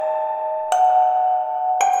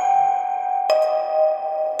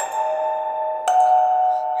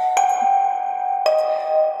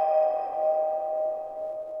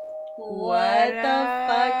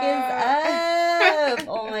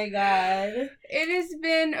It has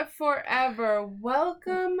been forever.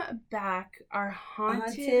 Welcome back, our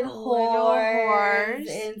haunted whores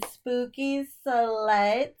and spooky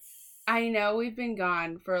sluts. I know we've been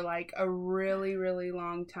gone for like a really, really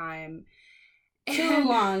long time. Too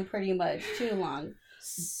long, pretty much. Too long.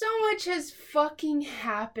 So much has fucking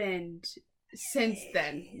happened since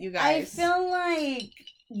then, you guys. I feel like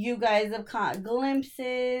you guys have caught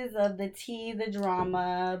glimpses of the tea, the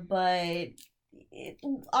drama, but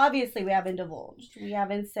obviously we haven't divulged. We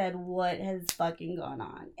haven't said what has fucking gone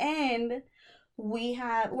on. And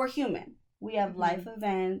we're human. We have life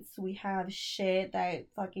events. We have shit that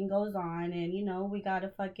fucking goes on. And, we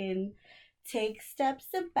gotta fucking take steps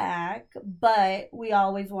back. But we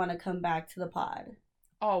always want to come back to the pod.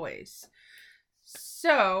 Always.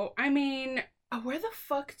 So, I mean, where the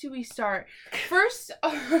fuck do we start? First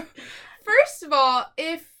of all,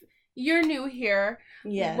 if you're new here,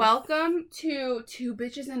 yes. Welcome to Two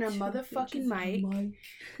Bitches and a Motherfucking Mic.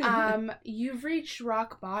 You've reached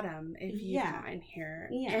rock bottom if you've gotten here.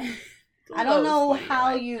 Yeah. I don't know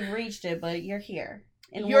how you've reached it, but you're here.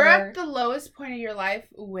 And you're at the lowest point of your life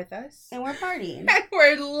with us. And we're partying. And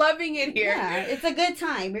we're loving it here. Yeah, it's a good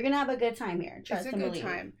time. You're going to have a good time here. Trust and believe. It's a good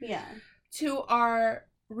time. Yeah. To our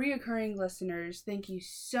reoccurring listeners, thank you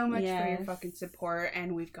so much for your fucking support.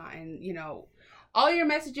 And we've gotten, all your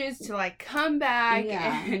messages to like come back.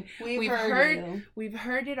 Yeah. And we've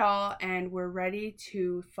heard it all, and we're ready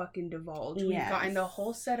to fucking divulge. Yes. We've gotten the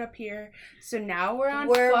whole setup here. So now we're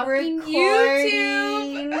fucking recording.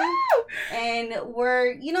 YouTube. And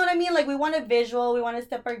we're, you know what I mean? Like, we want a visual, we want to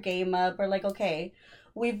step our game up. We're like, okay,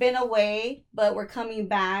 we've been away, but we're coming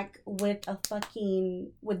back with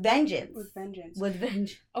vengeance. With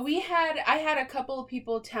vengeance. I had a couple of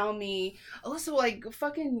people tell me, Alyssa, like,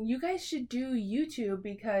 fucking, you guys should do YouTube,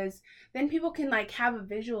 because then people can, like, have a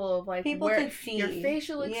visual of, like, people can see your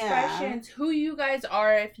facial expressions, who you guys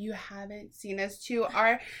are if you haven't seen us. To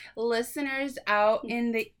our listeners out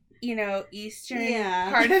in the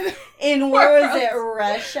eastern part of the world. In, where was it,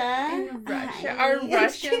 Russia? In Russia. Our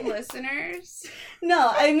Russian listeners.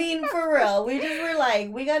 No, I mean, for real. We just were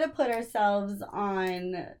like, we gotta put ourselves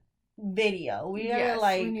on video. We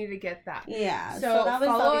gotta, we need to get that. Yeah. So that was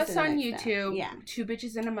follow us on YouTube. Yeah. Two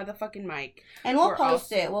Bitches and a Motherfucking Mic. And we'll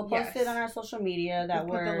post it. We'll post it on our social media that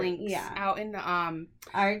we'll put the links out in the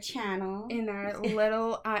our channel. In our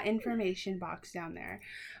little information box down there.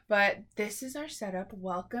 But this is our setup.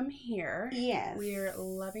 Welcome here. Yes. We're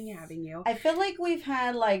loving having you. I feel like we've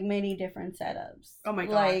had, like, many different setups. Oh, my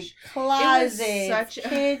gosh. Like, closets,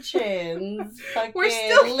 kitchens, fucking we're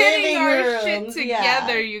still getting our shit rooms.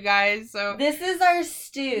 together, you guys. So this is our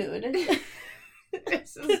stewed.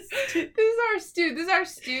 This is our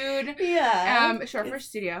stewed. Yeah. Short for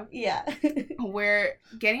studio. Yeah. We're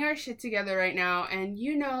getting our shit together right now, and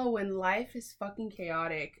when life is fucking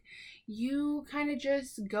chaotic, you kind of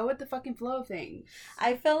just go with the fucking flow of things.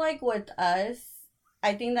 I feel like with us,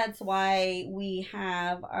 I think that's why we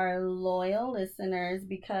have our loyal listeners,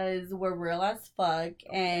 because we're real as fuck,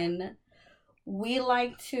 and we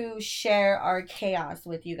like to share our chaos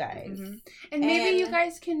with you guys. Mm-hmm. And maybe you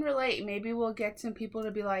guys can relate. Maybe we'll get some people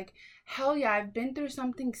to be like, hell yeah, I've been through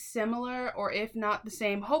something similar, or if not the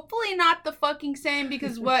same, hopefully not the fucking same,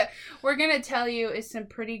 because what we're gonna tell you is some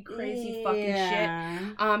pretty crazy fucking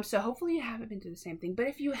shit. So hopefully you haven't been through the same thing. But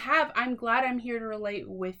if you have, I'm glad I'm here to relate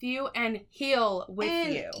with you and heal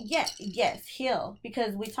with you. Yes, heal.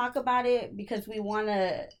 Because we talk about it because we want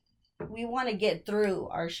to get through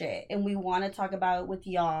our shit, and we want to talk about it with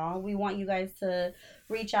y'all. We want you guys to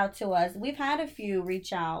reach out to us. We've had a few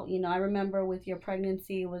reach out. I remember with your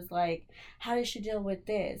pregnancy, it was like, how did you deal with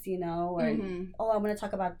this? Or oh, I'm gonna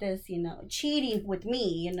talk about this. Cheating with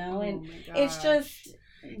me. And it's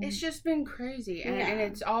just been crazy, and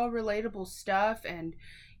it's all relatable stuff, and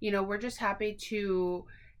we're just happy to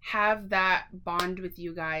have that bond with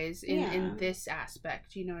you guys in this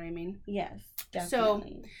aspect. You know what I mean? Yes,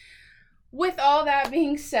 definitely. So, with all that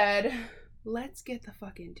being said, let's get the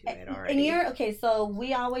fuck into it already. So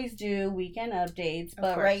we always do weekend updates,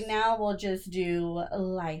 but right now we'll just do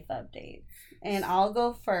life updates. And I'll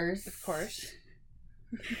go first. Of course.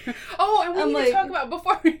 Oh, and we need to talk about,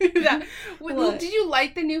 before we do that, did you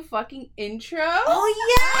like the new fucking intro? Oh,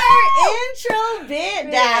 yeah! Our intro bit.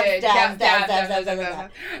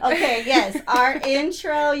 Dab. Okay, yes. Our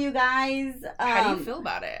intro, you guys. How do you feel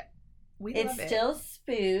about it? It's still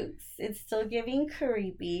spooks. It's still giving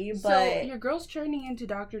creepy, but so your girl's turning into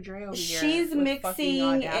Dr. Dre over here. She's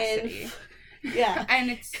mixing in. Yeah.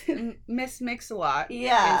 And it's Miss Mix-a-Lot.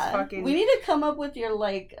 Yeah. Fucking, we need to come up with your,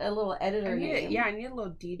 like, a little editor name. Yeah, I need a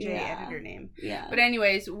little DJ editor name. Yeah. But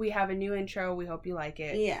anyways, we have a new intro. We hope you like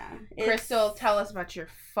it. Yeah. Crystal, tell us about your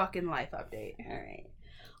fucking life update. All right.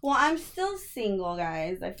 Well, I'm still single,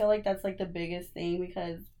 guys. I feel like that's, like, the biggest thing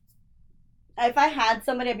because if I had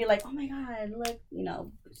somebody, I'd be like, oh my God, like, you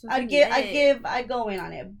know, I'd go in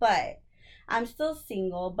on it. But I'm still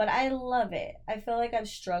single, but I love it. I feel like I've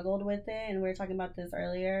struggled with it, and we were talking about this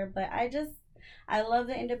earlier, but I love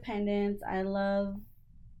the independence.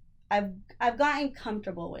 I've gotten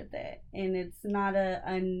comfortable with it, and it's not a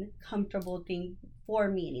uncomfortable thing for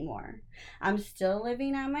me anymore. I'm still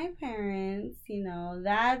living at my parents', you know,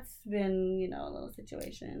 that's been, you know, a little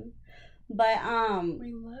situation. But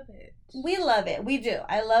we love it. We love it. We do.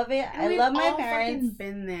 I love it. And I love my all parents. Fucking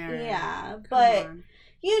been there. Yeah, Come but on.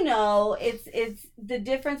 you know, it's the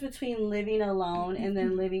difference between living alone and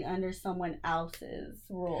then living under someone else's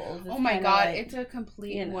rules. Oh my God, like, it's a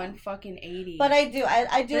complete, you know, 180. But I do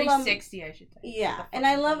love 360, I should say. Yeah, and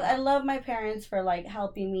I love my parents for like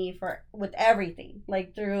helping me with everything,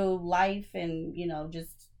 like through life and, you know,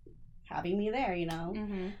 just having me there, you know.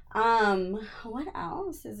 Mm-hmm. What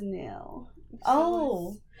else is new?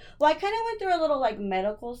 Well, I kind of went through a little like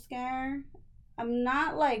medical scare. I'm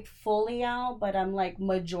not like fully out, but I'm like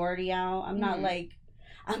majority out. I'm not like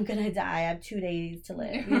I'm gonna die. I have 2 days to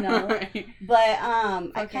live, you know. Right. But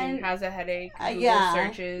I kind of has a headache.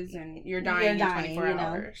 Searches and you're dying in 24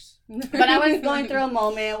 hours. But I was going through a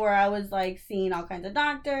moment where I was like seeing all kinds of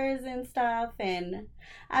doctors and stuff, and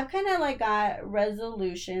I've kind of like got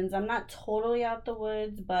resolutions. I'm not totally out the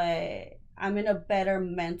woods, but I'm in a better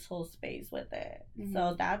mental space with it,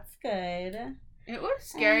 so that's good. It was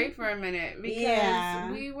scary for a minute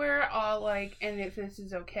because we were all like, and if this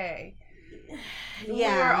is okay. Yeah.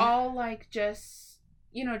 We were all like just,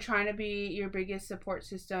 you know, trying to be your biggest support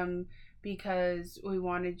system because we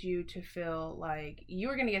wanted you to feel like you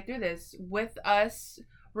were going to get through this with us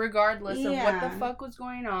regardless of what the fuck was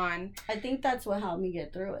going on. I think that's what helped me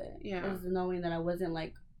get through it. Yeah. Was knowing that I wasn't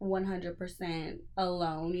like 100%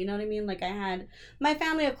 alone, you know what I mean? Like I had my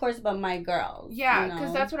family, of course, but my girls. Yeah,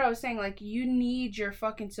 because that's what I was saying. Like you need your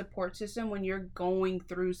fucking support system when you're going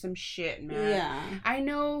through some shit, man. Yeah. I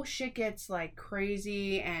know shit gets like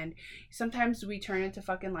crazy, and sometimes we turn into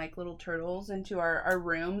fucking like little turtles into our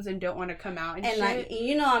rooms and don't want to come out and shit. Like,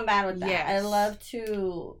 you know, I'm bad with that. Yes. I love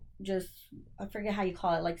to just, I forget how you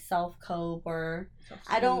call it, like self-cope or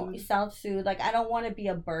self-soothe. Like I don't want to be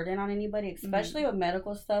a burden on anybody, especially with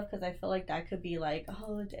medical stuff, because I feel like that could be like,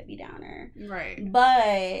 oh, Debbie Downer. Right.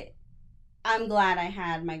 But I'm glad I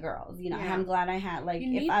had my girls, you know. I'm glad I had, like,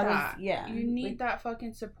 you need like, that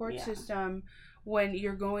fucking support system when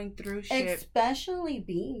you're going through shit. Especially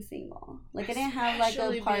being single. Like, I didn't have, like,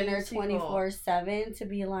 a partner 24/7 to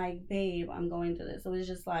be like, babe, I'm going through this. It was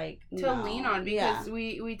just, like, to lean on, because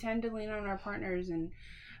we tend to lean on our partners, and,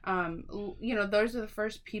 you know, those are the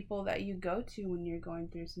first people that you go to when you're going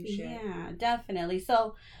through some shit. Yeah, definitely.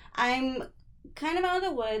 So, I'm kind of out of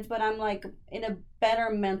the woods, but I'm, like, in a better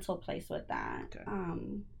mental place with that. Okay.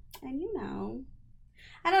 And, you know,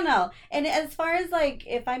 I don't know. And as far as, like,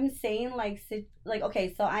 if I'm saying, like,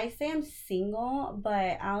 okay, so I say I'm single,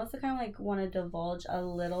 but I also kind of, like, want to divulge a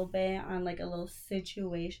little bit on, like, a little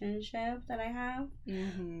situationship that I have.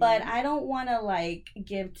 Mm-hmm. But I don't want to, like,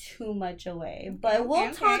 give too much away. But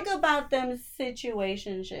we'll talk about them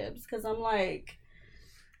situationships, because I'm, like...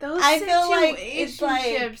 I feel like it's like,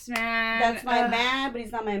 man. That's my man, but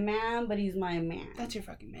he's not my man, but he's my man. That's your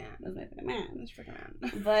fucking man. That's my fucking man. That's your fucking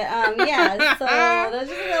man. But yeah, so that's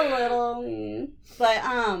just a little. But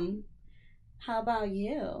how about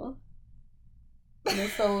you,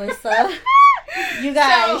 Miss Alyssa? You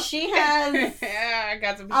guys, she has. Yeah, I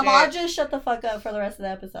got some. I'll just shut the fuck up for the rest of the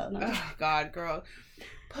episode. No. Oh God, girl.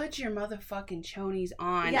 Put your motherfucking chonies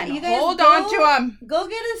on and you guys hold on to them. Go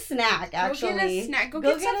get a snack, actually. Go get a snack. Go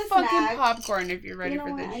get some fucking popcorn if you're ready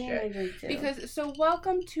for this shit. Because, so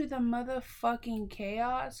welcome to the motherfucking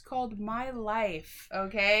chaos called my life,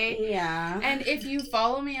 okay? Yeah. And if you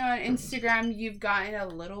follow me on Instagram, you've gotten a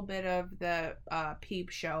little bit of the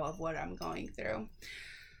peep show of what I'm going through.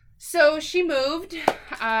 So she moved.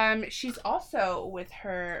 She's also with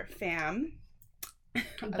her fam.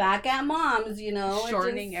 Back at mom's, you know.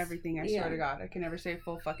 Shortening everything, I swear to God. I can never say a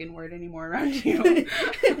full fucking word anymore around you.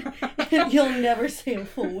 You'll never say a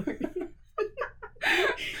full word.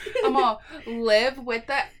 A I'm gonna live with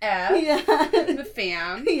the F. Yeah. The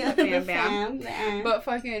fam. Yeah, the fam. the fam. But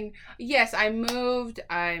fucking, yes, I moved.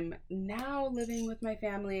 I'm now living with my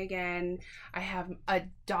family again. I have a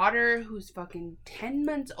daughter who's fucking 10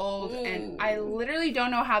 months old, and I literally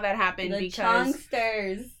don't know how that happened because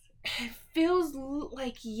Chongsters. it feels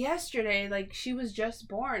like yesterday, like she was just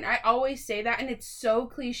born. I always say that, and it's so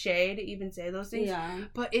cliche to even say those things,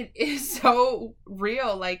 but it is so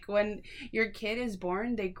real. Like when your kid is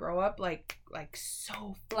born, they grow up like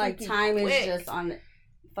so like time quick. is just on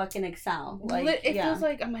fucking Excel. Like it feels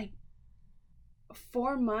like I'm like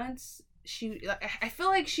 4 months. I feel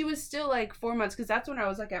like she was still like 4 months because that's when I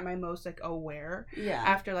was like at my most like aware. Yeah.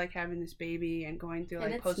 After like having this baby and going through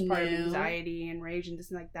like postpartum anxiety and rage and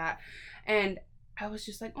this and like that, and I was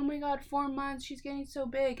just like, oh my god, 4 months, she's getting so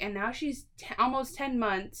big, and now she's almost 10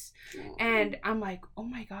 months, and I'm like, oh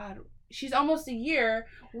my god. She's almost a year.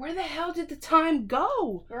 Where the hell did the time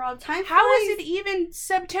go? Girl, time flies. How is it even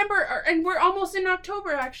September? And we're almost in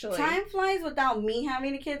October, actually. Time flies without me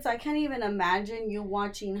having a kid, so I can't even imagine you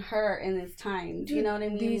watching her in this time. Do you know what I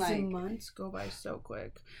mean? These like, months go by so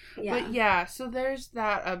quick. Yeah. But yeah, so there's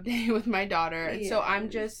that update with my daughter. And so I'm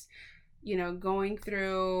just, going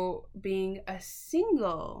through being a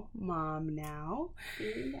single mom now.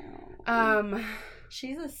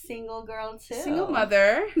 She's a single girl too. Single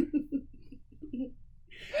mother.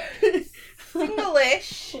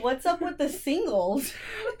 Single-ish. What's up with the singles?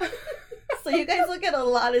 So you guys look at a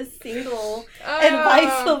lot of single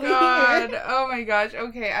advice over here. Oh my gosh.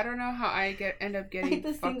 Okay, I don't know how I end up getting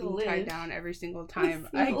fucking tied down every single time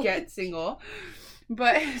I get single.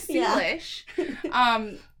 But single-ish.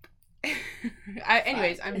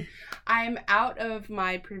 Anyways, I'm out of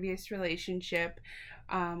my previous relationship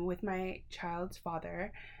with my child's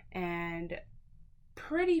father, and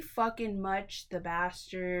pretty fucking much the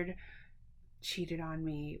bastard cheated on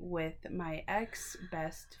me with my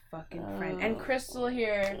ex-best fucking friend. And Crystal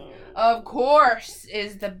here, of course,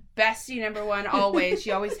 is the bestie number one always.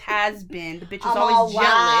 She always has been. The bitch is always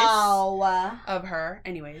jealous of her.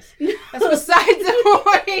 Anyways, that's besides the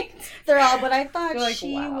point. They're all, but I thought like,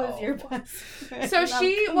 she was your best friend. So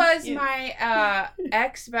she was my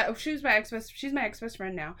she's my ex-best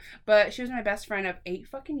friend now, but she was my best friend of 8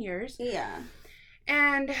 fucking years. Yeah.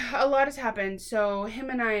 And a lot has happened, so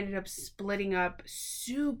him and I ended up splitting up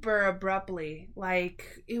super abruptly. Like,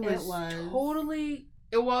 it was totally...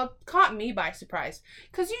 Well, it caught me by surprise.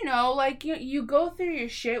 Because, like, you go through your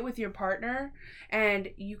shit with your partner, and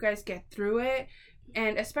you guys get through it.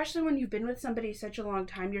 And especially when you've been with somebody such a long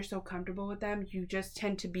time, you're so comfortable with them, you just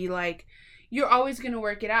tend to be like... You're always going to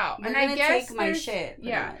work it out. And I guess take my shit.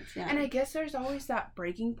 Yeah. And I guess there's always that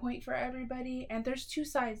breaking point for everybody. And there's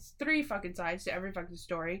 3 fucking sides to every fucking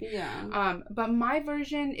story. Yeah. But my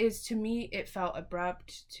version is, to me, it felt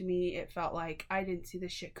abrupt. To me, it felt like I didn't see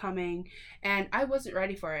this shit coming. And I wasn't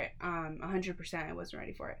ready for it. 100% I wasn't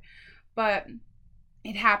ready for it. But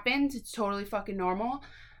it happened. It's totally fucking normal.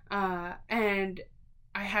 And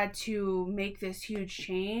I had to make this huge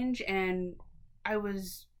change. And I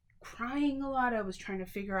was... crying a lot. I was trying to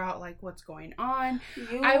figure out like what's going on.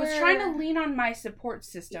 I was trying to lean on my support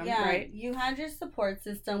system, right? You had your support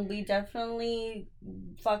system. We definitely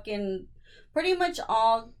fucking pretty much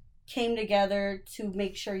all came together to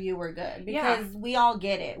make sure you were good, because we all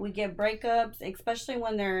get it. We get breakups, especially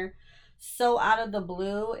when they're so out of the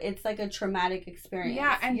blue. It's like a traumatic experience.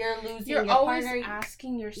 Yeah, and you're losing your always partner.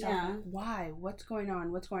 Asking yourself, why? What's going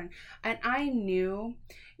on? And I knew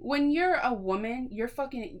when you're a woman, you're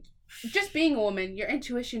fucking... Just being a woman, your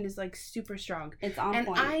intuition is like super strong. It's on point.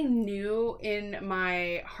 And I knew in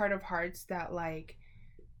my heart of hearts that like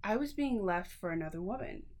I was being left for another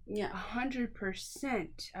woman. Yeah.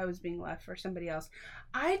 100% I was being left for somebody else.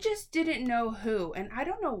 I just didn't know who, and I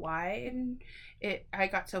don't know why. And I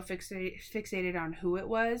got so fixated on who it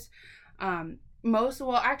was.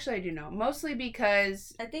 Actually I do know. Mostly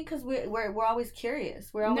because... I think because we're always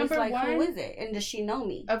curious. We're always like, who is it? And does she know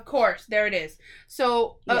me? Of course. There it is.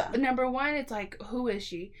 So, number 1, it's like, who is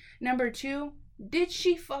she? Number 2, did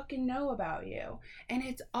she fucking know about you? And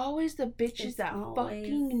it's always the bitches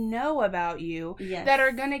fucking know about you that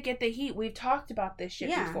are gonna get the heat. We've talked about this shit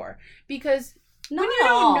before. Because when you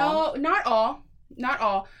don't know... Not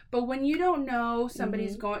all, but when you don't know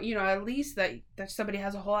somebody's going, at least that somebody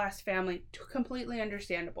has a whole ass family, completely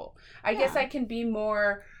understandable. I guess I can be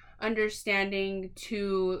more understanding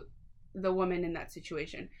to the woman in that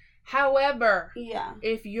situation. However,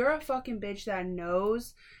 if you're a fucking bitch that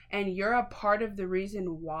knows and you're a part of the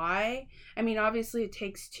reason why, I mean, obviously it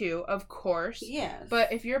takes 2, of course. Yes.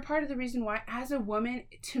 But if you're part of the reason why, as a woman,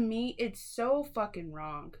 to me, it's so fucking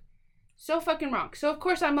wrong. So fucking wrong. So, of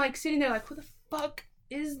course, I'm, like, sitting there like, who the fuck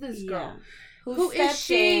is this girl? Yeah. Who is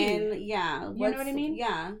she? Yeah. You know what I mean?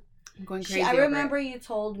 Yeah. I'm going crazy. I remember you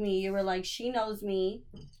told me, you were like, she knows me.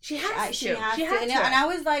 She has to. And I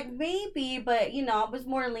was like, maybe, but, you know, I was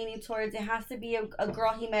more leaning towards it has to be a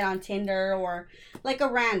girl he met on Tinder or like a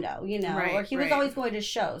rando, you know, or he was always going to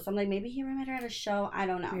shows. So I'm like, maybe he met her at a show. I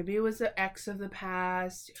don't know. Maybe it was the ex of the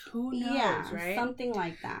past. Who knows, right? Something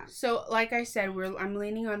like that. So, like I said, I'm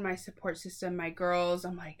leaning on my support system, my girls.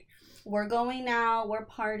 I'm like, we're going out, we're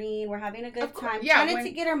partying, we're having a good time. Yeah, trying to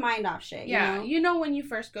get our mind off shit. Yeah, you know when you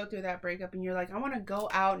first go through that breakup and you're like, I want to go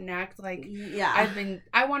out and act like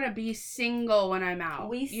I want to be single when I'm out.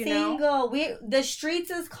 The streets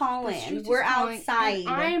is calling. We're outside.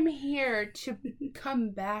 I'm here to come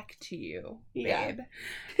back to you, babe.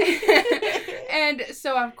 And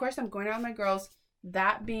so, of course, I'm going out with my girls.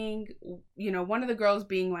 That being, you know, one of the girls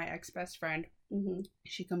being my ex-best friend. Mm-hmm.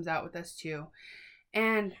 She comes out with us too.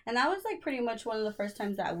 And that was like pretty much one of the first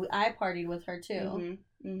times that I partied with her too.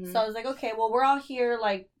 Mm-hmm, mm-hmm. So I was like, okay, well, we're all here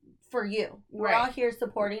like for you. We're all here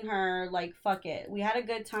supporting her. Like, fuck it. We had a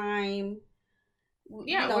good time.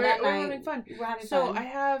 Yeah, we're having fun. We're having fun. So I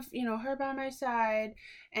have, you know, her by my side,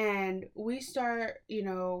 and we start, you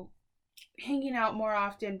know, hanging out more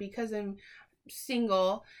often because I'm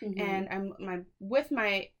single, mm-hmm. and I'm with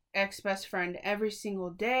my ex-best friend every single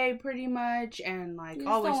day pretty much, and like you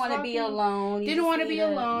always don't want to be alone. Didn't want to be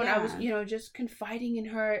alone. I was, you know, just confiding in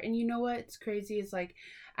her. And you know what, it's crazy, it's like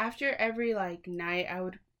after every like night I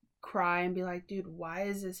would cry and be like, dude, why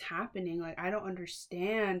is this happening? Like, I don't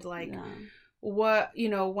understand like what, you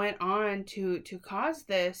know, went on to cause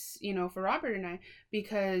this, you know, for Robert and I,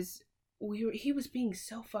 because he was being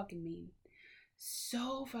so fucking mean.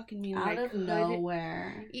 So fucking mean. Out of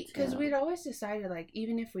nowhere. Because we'd always decided, like,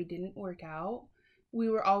 even if we didn't work out, we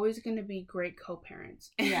were always going to be great co-parents.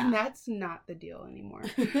 And that's not the deal anymore.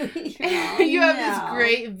 You have this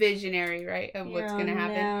great visionary, right, of what's going to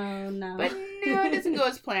happen. No. But no, it doesn't go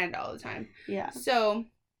as planned all the time. Yeah. So,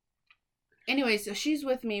 anyway, so she's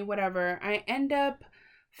with me, whatever. I end up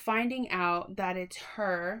finding out that it's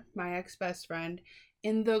her, my ex-best friend,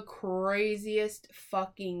 in the craziest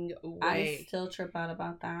fucking way. I still trip out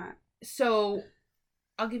about that. So,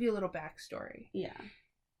 I'll give you a little backstory. Yeah.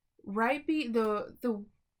 Right the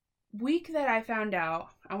week that I found out,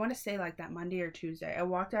 I want to say like that Monday or Tuesday, I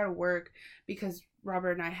walked out of work because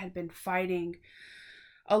Robert and I had been fighting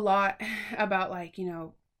a lot about, like, you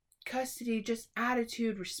know, custody, just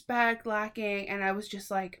attitude, respect lacking. And I was just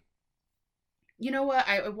like, you know what?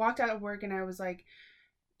 I walked out of work and I was like,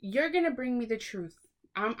 you're going to bring me the truth.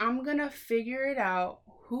 I'm going to figure it out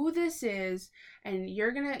who this is, and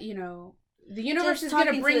you're going to, you know, the universe is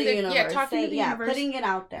going to bring the universe. Talking to the universe. Putting it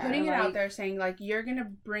out there. Putting it out there, saying, like, you're going to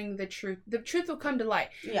bring the truth. The truth will come to light.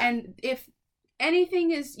 Yeah. And if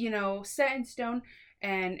anything is, you know, set in stone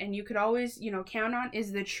and you could always, you know, count on,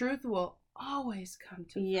 is the truth will always come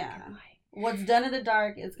to light. What's done in the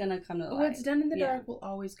dark is going to come to light. What's done in the dark will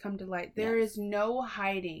always come to light. There is no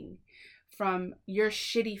hiding from your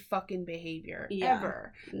shitty fucking behavior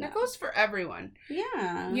ever. No. That goes for everyone.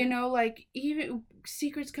 Yeah. You know, like, even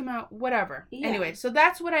secrets come out, whatever. Yeah. Anyway, so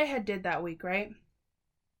that's what I had did that week, right?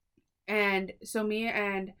 And so me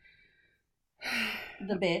and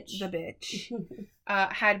the bitch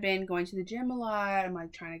had been going to the gym a lot. I'm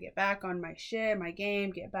like trying to get back on my shit, my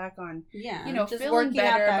game, get back on, you know, just feeling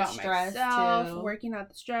better about myself, working out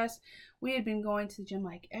the stress. We had been going to the gym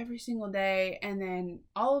like every single day, and then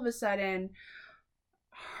all of a sudden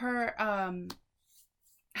her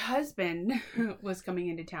husband was coming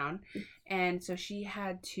into town, and so she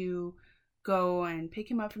had to go and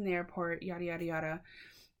pick him up from the airport, yada yada yada.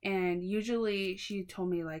 And usually she told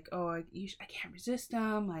me, like, oh, I can't resist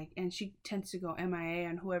them, like, and she tends to go MIA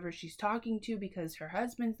on whoever she's talking to because her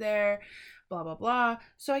husband's there, blah blah blah.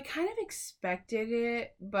 So I kind of expected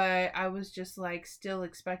it, but I was just like still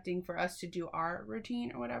expecting for us to do our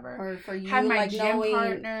routine or whatever, or for you have my like gym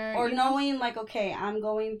partner, or knowing like, okay, I'm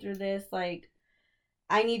going through this, like,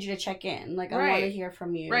 I need you to check in, like, I want to hear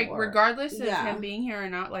from you, right? Regardless of him being here or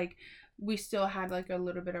not, like, we still had like a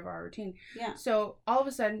little bit of our routine. Yeah. So all of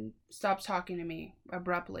a sudden stops talking to me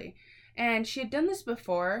abruptly. And she had done this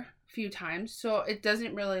before a few times, so it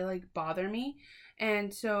doesn't really like bother me.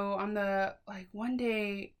 And so on the, like, one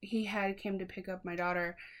day he had came to pick up my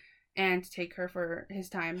daughter and to take her for his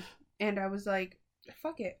time. And I was like,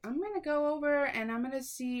 fuck it. I'm going to go over and I'm going to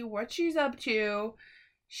see what she's up to.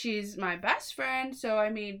 She's my best friend, so I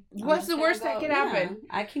mean, what's the worst that could happen?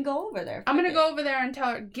 I can go over there. I'm going to go over there and tell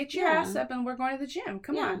her, get your ass up and we're going to the gym.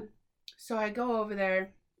 Come on. So I go over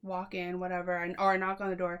there walk in, whatever, or knock on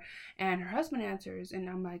the door, and her husband answers, and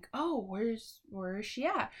I'm like, oh, where is she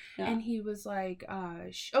at? Yeah. And he was like,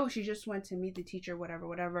 she just went to meet the teacher,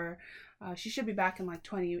 whatever. She should be back in like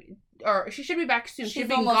 20, or she should be back soon. She's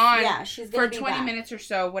been gone for 20 minutes or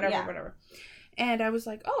so, whatever. And I was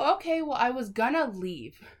like, oh, okay, well, I was gonna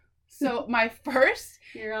leave. So my first...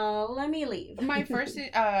 You're all, let me leave. My first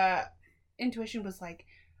intuition was like,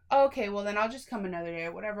 okay, well, then I'll just come another day,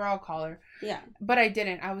 whatever, I'll call her. Yeah. But I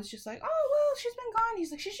didn't. I was just like, oh, well, she's been gone.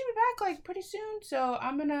 He's like, she should be back, like, pretty soon, so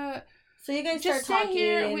I'm gonna... So you guys just start talking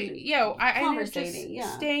here. I ended up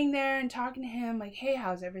just staying there and talking to him, like, hey,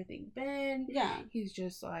 how's everything been? Yeah. He's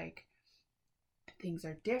just like, things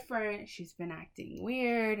are different. She's been acting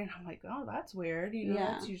weird. And I'm like, oh, that's weird.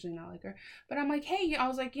 That's usually not like her. But I'm like, hey, I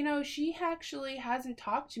was like, she actually hasn't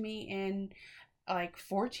talked to me in like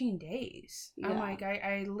 14 days. Yeah. I'm like,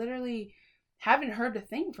 I literally haven't heard a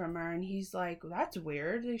thing from her. And he's like, well, that's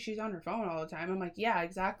weird. She's on her phone all the time. I'm like, yeah,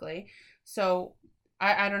 exactly. So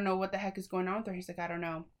I don't know what the heck is going on with her. He's like, I don't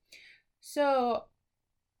know. So...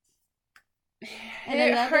 And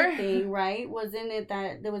another thing, right? Wasn't it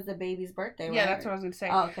that there was the baby's birthday, right? Yeah, that's what I was going to say.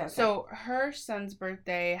 Oh, okay. So her son's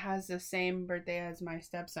birthday has the same birthday as my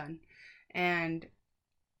stepson. And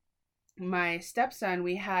my stepson,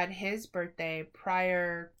 we had his birthday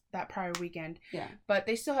prior weekend. Yeah. But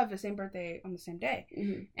they still have the same birthday on the same day.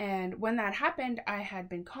 Mm-hmm. And when that happened, I had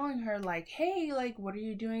been calling her like, hey, like, what are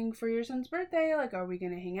you doing for your son's birthday? Like, are we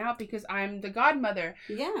going to hang out? Because I'm the godmother.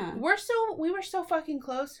 Yeah. We were so fucking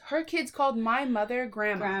close. Her kids called my mother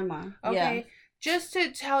grandma. Okay. Yeah. Just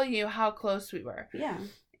to tell you how close we were. Yeah.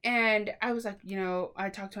 And I was like, I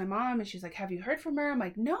talked to my mom and she's like, have you heard from her? I'm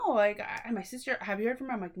like, no, like, my sister, have you heard from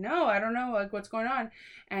her? I'm like, no, I don't know, like, what's going on?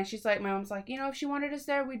 And she's like, my mom's like, if she wanted us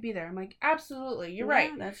there, we'd be there. I'm like, absolutely, you're right.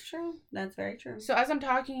 That's true. That's very true. So as I'm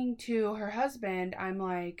talking to her husband, I'm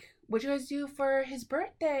like, what'd you guys do for his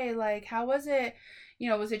birthday? Like, how was it?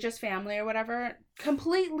 Was it just family or whatever?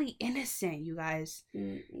 Completely innocent, you guys.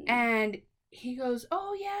 Mm-hmm. And he goes,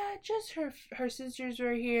 oh yeah, just her sisters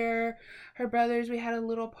were here, her brothers, we had a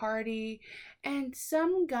little party, and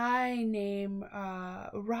some guy named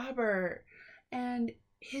Robert and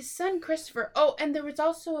his son Christopher. Oh, and there was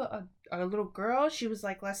also a little girl. She was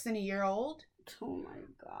like less than a year old. Oh my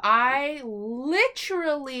God. I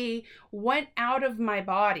literally went out of my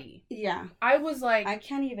body. Yeah. I was like, I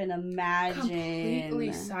can't even imagine.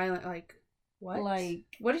 Completely silent. Like, what? Like,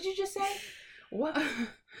 what did you just say?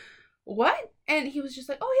 What? And he was just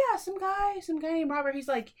like, oh yeah, some guy named Robert. He's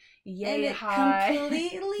like, yay, hi.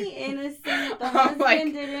 Completely innocent. The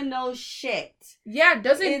husband didn't know shit. Yeah,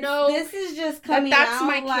 doesn't know. This is just coming out. That's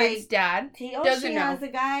my kid's dad. She has a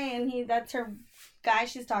guy, and that's her guy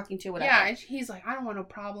she's talking to. Whatever. Yeah, and he's like, I don't want no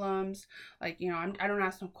problems. Like, I don't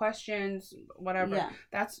ask no questions. Whatever.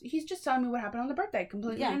 Yeah. He's just telling me what happened on the birthday.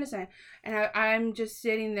 Completely innocent. And I'm just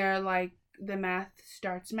sitting there like, the math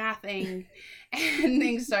starts mathing and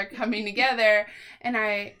things start coming together, and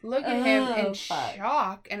I look at him in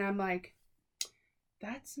shock, and I'm like,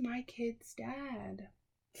 that's my kid's dad.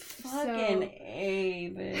 Fucking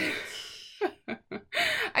A, bitch.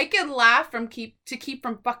 I could laugh to keep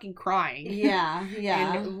from fucking crying. Yeah.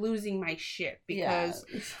 And losing my shit, because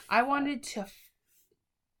I wanted to,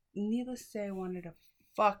 needless to say, I wanted to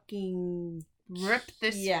fucking rip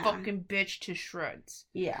this fucking bitch to shreds.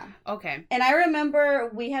 Yeah. Okay. And I remember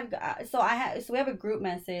we have a group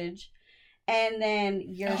message, and then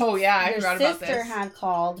your sister had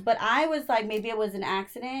called, but I was like, maybe it was an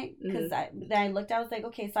accident, because then I looked, I was like,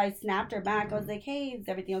 okay, so I snapped her back. I was like, hey, is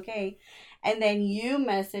everything okay? And then you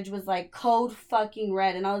message was like code fucking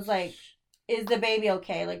red, and I was like, is the baby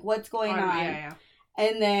okay? Like, what's going on? Yeah.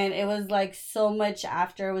 And then it was like so much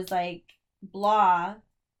after, it was like, blah,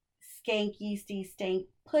 skanky stank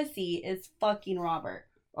pussy is fucking Robert.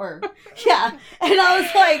 Or yeah. And I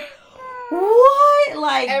was like, what?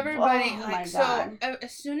 Like, everybody, oh like, so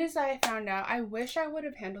as soon as I found out, I wish I would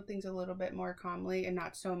have handled things a little bit more calmly and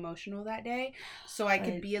not so emotional that day, so I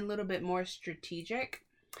could be a little bit more strategic.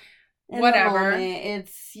 Whatever.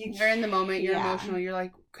 You're in the moment, you're emotional, you're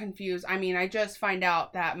like confused. I mean, I just find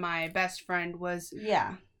out that my best friend was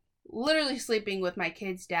literally sleeping with my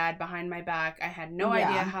kid's dad behind my back. I had no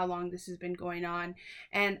idea how long this has been going on,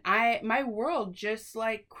 and my world just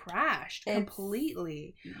like crashed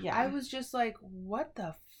completely. I was just like, what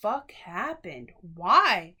the fuck happened?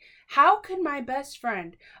 Why? How could my best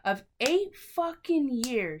friend of 8 fucking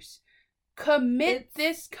years commit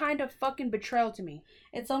this kind of fucking betrayal to me?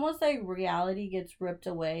 It's almost like reality gets ripped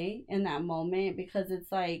away in that moment, because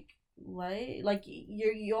it's like, what? Like,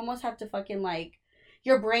 you almost have to fucking like,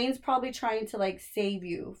 your brain's probably trying to like save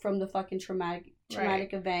you from the fucking traumatic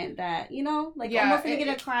traumatic event that, you know, like almost gonna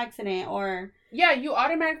get a car accident or... Yeah, you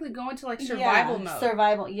automatically go into like survival mode.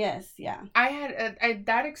 Survival, yes, yeah.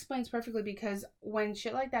 That explains perfectly, because when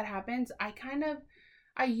shit like that happens,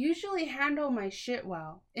 I usually handle my shit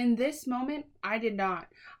well. In this moment, I did not.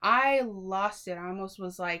 I lost it. I almost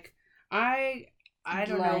was like, I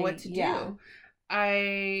don't know what to do.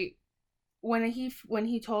 When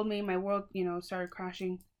he told me my world, you know, started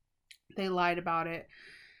crashing, they lied about it.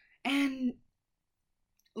 And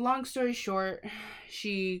long story short,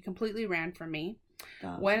 she completely ran from me.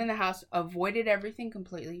 Went in the house, avoided everything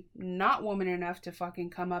completely. Not woman enough to fucking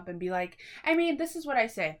come up and be like, I mean, this is what I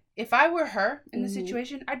say. If I were her in the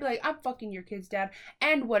situation, I'd be like, I'm fucking your kid's dad.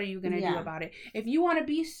 And what are you going to do about it? If you want to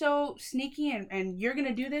be so sneaky and you're going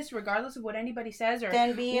to do this regardless of what anybody says or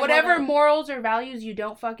whatever morals or values you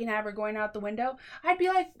don't fucking have are going out the window, I'd be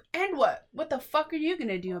like, and what? What the fuck are you going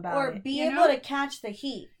to do about it? Or be able to catch the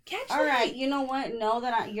heat. All right, you know what? Know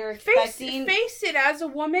that you're expecting... Face it as a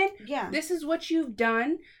woman. Yeah. This is what you've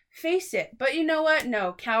done. Face it. But you know what?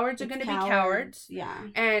 No, cowards are going to be cowards. Yeah.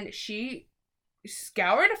 And she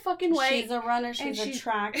scoured a fucking way. She's a runner. She's a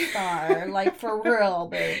track star. Like, for real,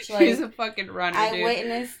 bitch. Like, she's a fucking runner, I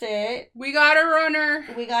witnessed it. We got a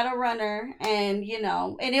runner. And, you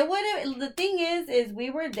know, and it would have... The thing is we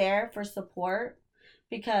were there for support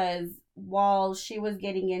because... While she was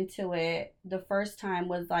getting into it, the first time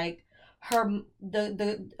was like her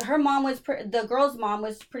mom was the girl's mom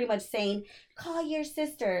was pretty much saying, call your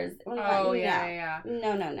sisters. Oh, yeah.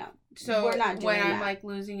 No. So we're not doing I'm like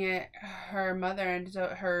losing it, her mother and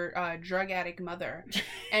her drug addict mother,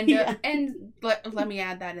 and let me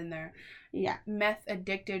add that in there. Yeah, meth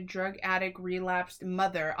addicted, drug addict, relapsed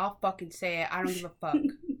mother. I'll fucking say it. I don't give a fuck.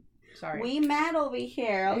 Sorry. We mad over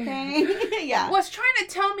here, okay? Yeah. Was trying to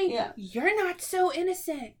tell me, you're not so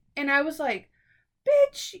innocent. And I was like,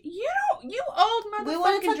 bitch, you old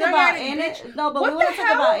motherfucking drug addict, bitch. No, but we want to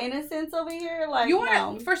talk about innocence over here. Like,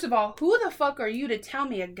 first of all, who the fuck are you to tell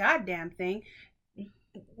me a goddamn thing?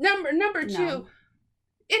 Number two,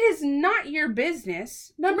 it is not your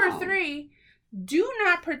business. Number three, do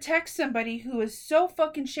not protect somebody who is so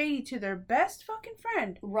fucking shady to their best fucking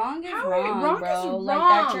friend. Wrong is wrong, bro. Is wrong. Like,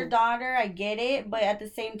 that's your daughter. I get it. But at the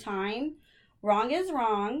same time, wrong is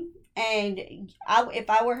wrong. And if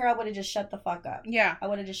I were her, I would have just shut the fuck up. Yeah. I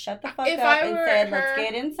would have just shut the fuck up and said, let's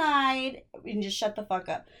get inside and just shut the fuck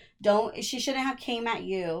up. She shouldn't have came at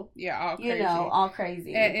you. Yeah, all crazy. You know, all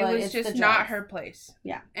crazy. And it was just not her place.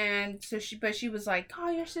 Yeah. And so she was like,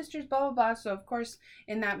 call your sisters, blah, blah, blah. So, of course,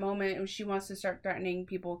 in that moment, when she wants to start threatening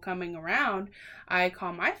people coming around, I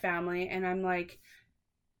call my family and I'm like,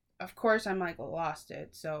 of course, I'm like, lost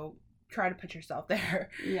it. So, try to put yourself there.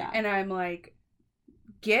 Yeah. And I'm like,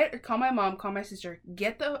 call my mom, call my sister,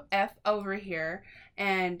 get the F over here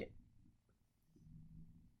and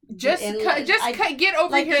get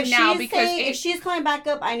over here now, because if she's coming back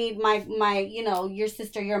up, I need my your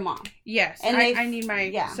sister, your mom. Yes, and I need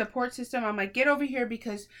my support system. I'm like, get over here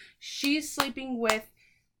because she's sleeping with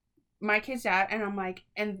my kid's dad, and I'm like,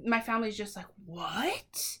 and my family's just like,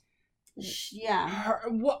 what? Yeah.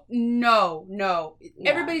 What? No.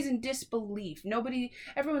 Yeah. Everybody's in disbelief. Nobody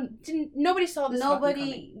saw this.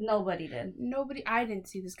 Nobody did. I didn't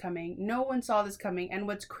see this coming. No one saw this coming. And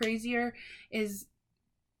what's crazier is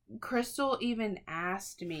Crystal even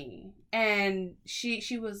asked me, and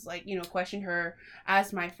she was like, questioned her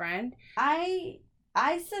as my friend. I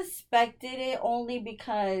suspected it only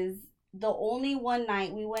because the only one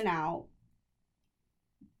night we went out,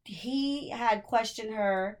 he had questioned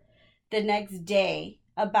her the next day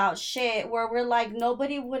about shit where we're like,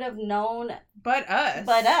 nobody would have known but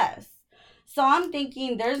us. So I'm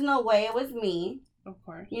thinking there's no way it was me. Of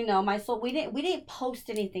course. We didn't post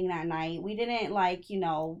anything that night. We didn't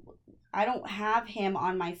I don't have him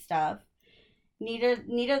on my stuff.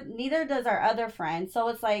 Neither does our other friend. So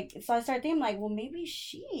it's like, so I started thinking like, well, maybe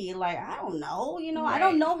she, like, I don't know, right. I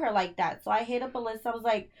don't know her like that. So I hit up Alyssa. I was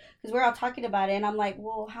like, because we're all talking about it, and I'm like,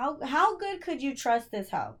 well, how good could you trust this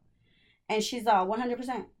hoe? And she's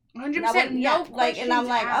 100%. 100%. No, like, and I'm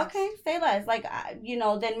like, asked. Okay, say less. Like,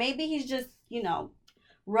 then maybe he's just,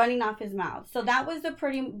 running off his mouth. So that was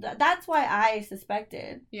that's why I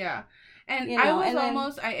suspected. Yeah. And I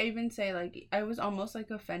was almost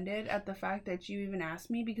like offended at the fact that you even asked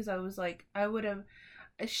me, because I was like,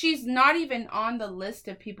 she's not even on the list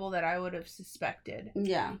of people that I would have suspected.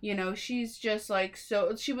 Yeah. She's just like,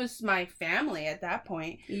 so she was my family at that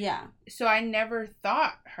point. Yeah. So I never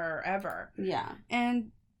thought her ever. Yeah.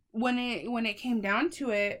 And when it came down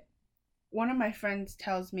to it, one of my friends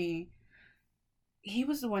tells me he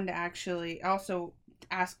was the one to actually also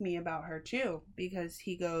ask me about her too, because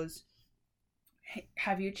he goes, hey,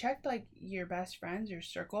 have you checked like your best friends, your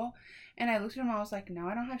circle? And I looked at him, I was like, no,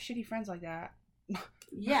 I don't have shitty friends like that.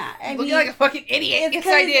 Yeah, I looking mean, like a fucking idiot. Yes,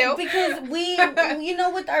 I do. Because we,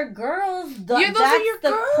 with our girls, Those are your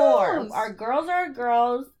girls. Core. Our girls are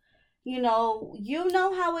girls. You know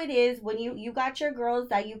how it is when you got your girls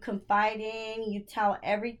that you confide in, you tell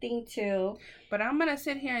everything to. But I'm gonna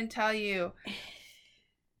sit here and tell you,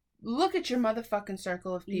 look at your motherfucking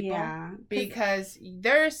circle of people. Yeah. Because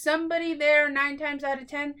there's somebody there 9 times out of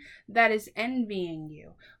 10 that is envying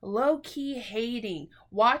you, low-key hating,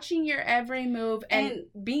 watching your every move and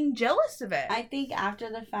being jealous of it. I think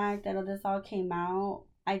after the fact that this all came out,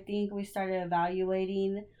 I think we started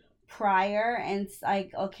evaluating prior and it's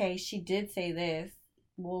like, okay, she did say this.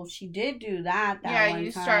 Well, she did do that one time.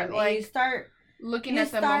 You start looking at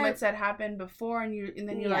the moments that happened before, and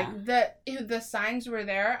then you're like, the signs were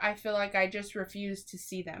there. I feel like I just refused to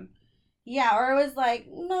see them. Yeah, or it was like,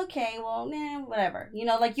 okay, well, whatever.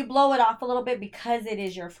 Like you blow it off a little bit because it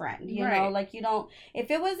is your friend. You know, like you don't. If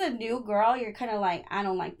it was a new girl, you're kind of like, I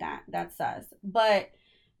don't like that. That's us. But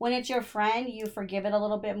when it's your friend, you forgive it a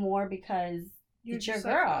little bit more because it's your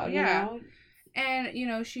girl. You know.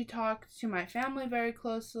 And, she talked to my family very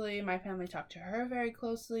closely. My family talked to her very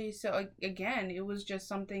closely. So, again, it was just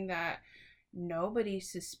something that nobody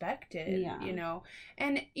suspected,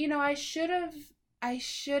 And, I should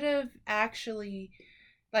have actually,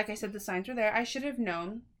 like I said, the signs were there. I should have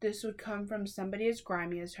known this would come from somebody as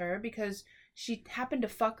grimy as her because she happened to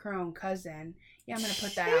fuck her own cousin. Yeah, I'm going to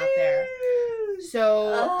put that out there.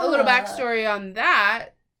 So, a little backstory on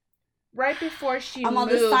that. Right before she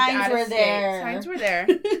moved the signs out were of state, there. Signs were there.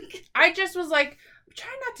 I just was like, I'm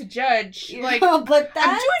trying not to judge. Like, but I'm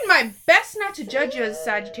doing my best not to judge you as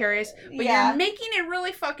Sagittarius, but you're making it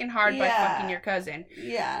really fucking hard by fucking your cousin.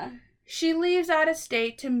 Yeah. She leaves out of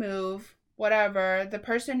state to move, whatever. The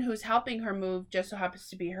person who's helping her move just so happens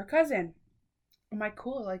to be her cousin. I'm like,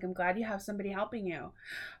 cool, like, I'm glad you have somebody helping you.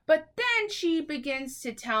 But then she begins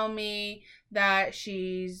to tell me that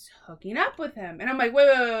she's hooking up with him. And I'm like, wait,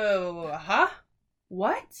 huh?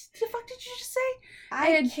 What the fuck did you just say?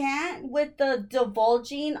 I can't with the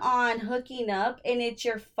divulging on hooking up and it's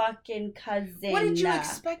your fucking cousin. What did you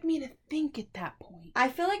expect me to think at that point? I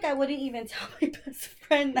feel like I wouldn't even tell my best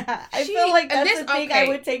friend that. I feel like that's the thing I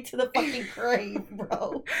would take to the fucking grave,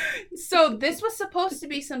 bro. So this was supposed to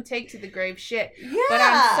be some take to the grave shit. Yeah. But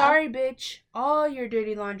I'm sorry, bitch. All your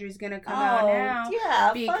dirty laundry is going to come out now.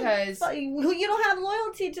 Yeah. Because you don't have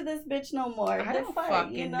loyalty to this bitch no more. I don't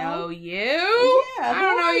fucking know you. Yeah. I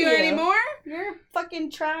don't know you anymore. You're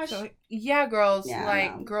fucking trash. So, yeah, girls.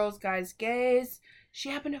 Girls, guys, gays. She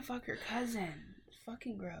happened to fuck her cousin.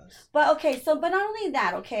 Fucking gross. But not only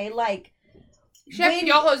that, like. She had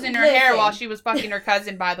piojos in her hair while she was fucking her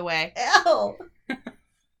cousin, by the way. Ew.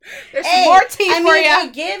 There's some more tea for you.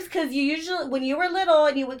 It gives because you usually, when you were little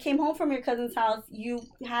and you came home from your cousin's house, you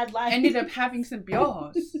had ended up having some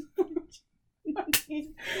piojos.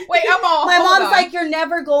 Wait, I'm all. My mom's like, you're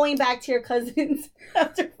never going back to your cousin's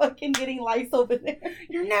after fucking getting lice over there.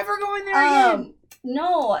 You're never going there again.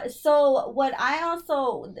 No. So what I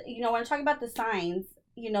also, when I'm talking about the signs,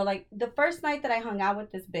 like the first night that I hung out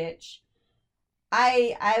with this bitch,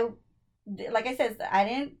 I like I said,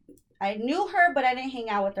 I knew her, but I didn't hang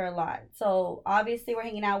out with her a lot. So obviously we're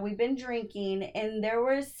hanging out. We've been drinking, and there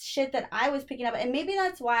was shit that I was picking up, and maybe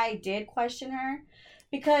that's why I did question her.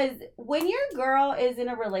 Because when your girl is in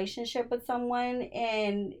a relationship with someone,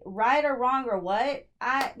 and right or wrong or what,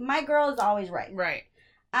 my girl is always right. Right.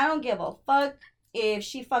 I don't give a fuck if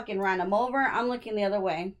she fucking ran him over. I'm looking the other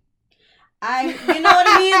way. You know what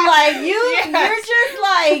I mean? Like, you're just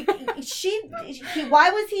like, why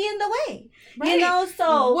was he in the way? Right.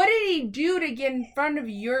 So. What did he do to get in front of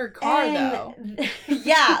your car, though?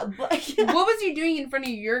 Yeah. But, what was he doing in front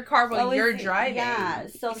of your car while you're driving? Yeah.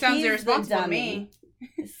 So sounds irresponsible to me.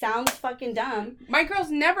 Sounds fucking dumb. My girl's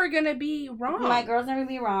never gonna be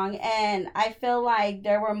wrong. And I feel like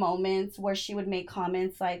there were moments where she would make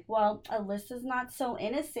comments like, well, Alyssa's not so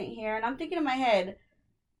innocent here. And I'm thinking in my head,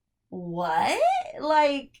 what?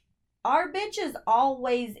 Like, our bitch is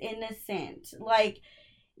always innocent. Like,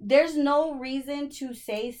 there's no reason to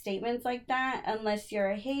say statements like that unless you're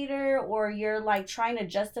a hater or you're like trying to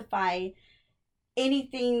justify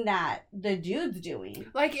anything that the dude's doing.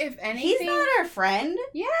 Like, if anything, he's not our friend.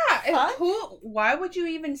 Yeah. Why would you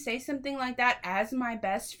even say something like that as my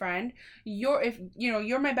best friend?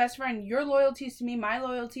 You're my best friend, your loyalties to me, my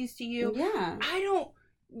loyalties to you. Yeah. I don't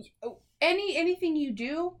anything you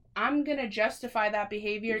do, I'm gonna justify that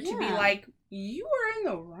behavior to be like, you were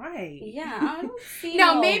in the right. Yeah, I don't see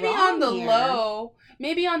now, no maybe wrong on the here. low,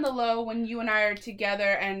 when you and I are together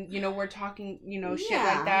and, you know, we're talking, you know, shit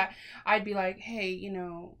like that, I'd be like, hey, you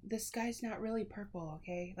know, this guy's not really purple,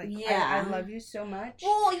 okay? Like, I love you so much.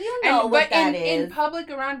 Well, you know what that is. In public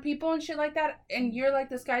around people and shit like that, and you're like,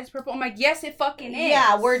 this guy's purple. I'm like, yes, it fucking is.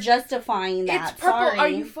 Yeah, we're justifying that. It's purple. Sorry. Are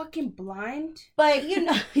you fucking blind? But, you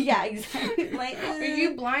know, yeah, exactly. Like, are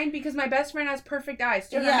you blind? Because my best friend has perfect eyes.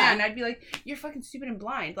 To her man, I'd be like, you're fucking stupid and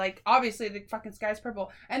blind. Like, obviously, the fucking sky's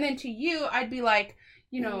purple. And then to you, I'd be like,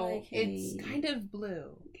 you know, like, hey, it's kind of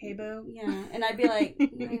blue. Okay, boo? Yeah. And I'd be like,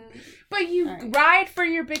 but you ride for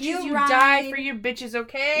your bitches. You die for your bitches,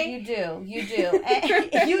 okay? You do. You do.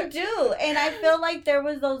 And, you do. And I feel like there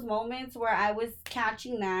was those moments where I was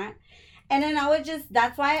catching that. And then I would just,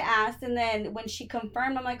 that's why I asked. And then when she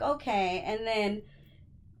confirmed, I'm like, okay. And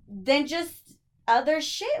then just other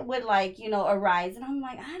shit would, like, you know, arise. And I'm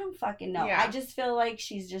like, I don't fucking know. I just feel like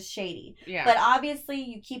she's just shady. Yeah. But obviously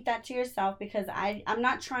you keep that to yourself because I'm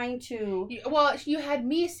not trying to. Well, you had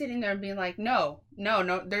me sitting there and being like, no,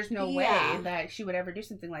 there's no way that she would ever do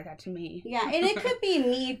something like that to me. Yeah. And it could be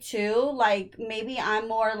me too. Like, maybe I'm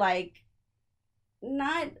more like,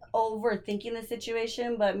 not overthinking the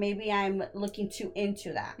situation, but maybe I'm looking too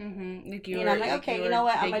into that. Mm-hmm. Like I'm like, okay, you know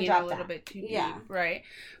what? I'm gonna drop that. A little bit too deep, right?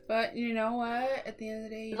 But you know what? At the end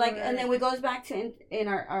of the day, like, and then it goes back to in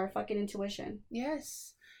our fucking intuition.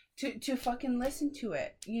 Yes, to fucking listen to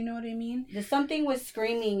it. You know what I mean? Something was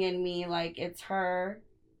screaming in me like it's her.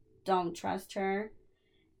 Don't trust her.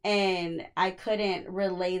 And I couldn't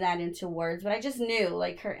relay that into words, but I just knew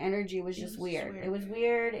like her energy was just weird. It was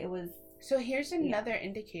weird. It was. So here's another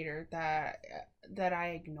indicator that I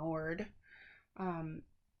ignored.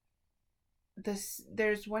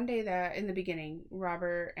 There's one day that in the beginning,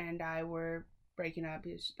 Robert and I were breaking up.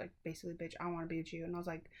 He was like, basically, bitch, I want to be with you. And I was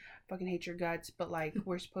like, fucking hate your guts, but like,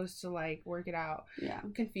 we're supposed to like work it out. Yeah.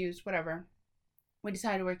 I'm confused, whatever. We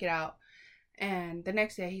decided to work it out. And the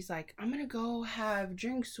next day he's like, I'm going to go have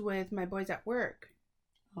drinks with my boys at work.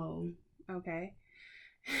 Oh. Okay.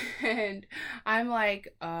 And I'm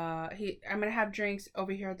like, I'm gonna have drinks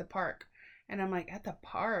over here at the park. And I'm like, at the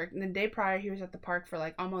park? And the day prior, he was at the park for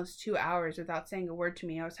like almost 2 hours without saying a word to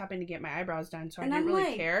me. I was happening to get my eyebrows done, so I didn't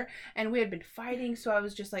really care. And we had been fighting, so I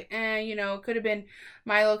was just like, you know, it could have been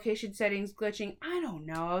my location settings glitching. I don't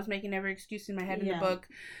know. I was making every excuse in my head in the book.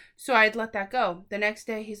 So I'd let that go. The next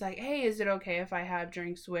day, he's like, hey, is it okay if I have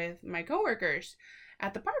drinks with my coworkers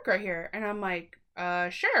at the park right here? And I'm like,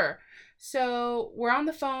 sure. So we're on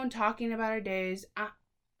the phone talking about our days.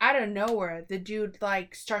 Out of nowhere, the dude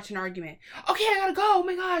like starts an argument. Okay, I gotta go. Oh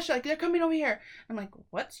my gosh, like they're coming over here. I'm like,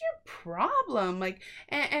 what's your problem? Like,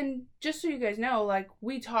 and just so you guys know, like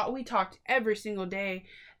we talked every single day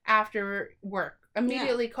after work.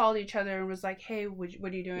 Immediately called each other and was like, hey, what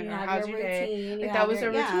are you doing? Or how's your day? Like that was a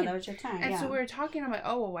routine. Yeah, that was your time. And so we were talking. I'm like,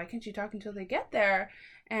 oh, well, why can't you talk until they get there?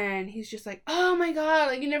 And he's just like, oh my god,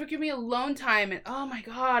 like you never give me alone time, and oh my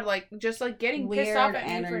god, like just like getting weird pissed off at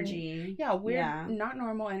energy. Me for weird, not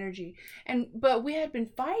normal energy. But we had been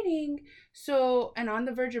fighting, so and on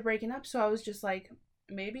the verge of breaking up, so I was just like,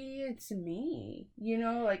 maybe it's me, you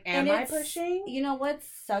know, like am I pushing? You know what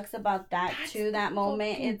sucks about that too? That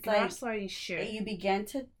moment, it's like shit. You begin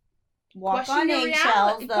to walk on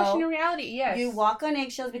eggshells, though. Question reality, yes. You walk on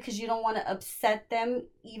eggshells because you don't want to upset them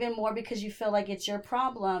even more because you feel like it's your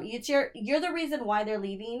problem. You're the reason why they're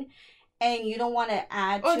leaving, and you don't want to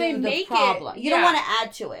add to the problem. You don't want to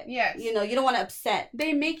add to it. Yes. You know, you don't want to upset.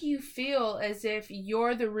 They make you feel as if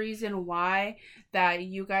you're the reason why that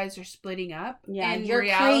you guys are splitting up. Yeah, you're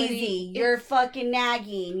crazy. You're fucking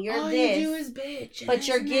nagging. You're all this. All you do is bitch. But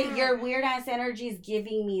your weird ass energy is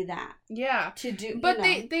giving me that. Yeah. To do. But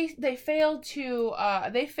they failed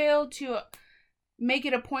to make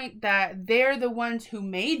it a point that they're the ones who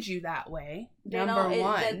made you that way. Number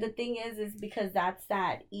one. The thing is because that's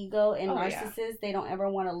that ego and narcissist. Yeah. They don't ever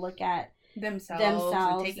want to look at themselves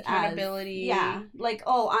and take accountability. Like,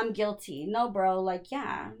 oh, I'm guilty. No, bro. Like,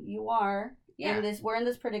 yeah, you are. Yeah. We're in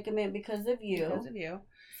this predicament because of you. Because of you.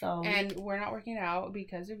 So. And we're not working out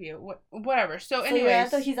because of you. Whatever. So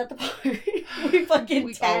anyways. He's at the park. we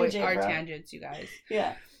fucking tangent, our bro. tangents, you guys.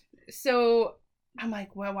 Yeah. So I'm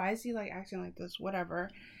like, well, why is he like acting like this?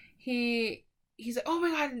 Whatever. He's like, oh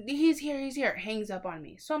my god, he's here. Hangs up on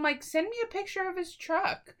me. So I'm like, send me a picture of his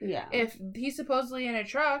truck. Yeah. If he's supposedly in a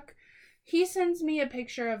truck, he sends me a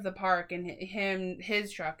picture of the park and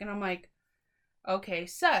his truck. And I'm like, okay,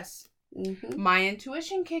 sus. Mm-hmm. My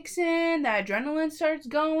intuition kicks in, the adrenaline starts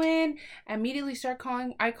going. I immediately start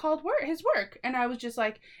calling. I called his work, and I was just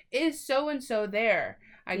like, is so and so there?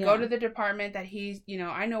 I go to the department that he's,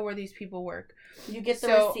 I know where these people work. You get the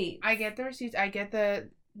receipts. I get the receipts. I get the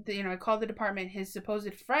I called the department his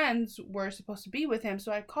supposed friends were supposed to be with him.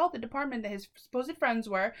 So I called the department that his supposed friends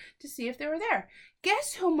were to see if they were there.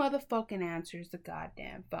 Guess who motherfucking answers the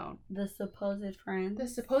goddamn phone? The supposed friends? The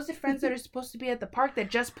supposed friends that are supposed to be at the park that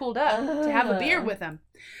just pulled up to have a beer with him.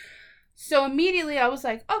 So immediately I was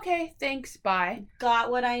like, okay, thanks, bye.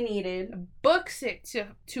 Got what I needed. Books it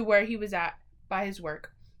to where he was at by his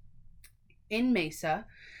work in Mesa,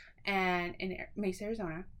 and in Mesa,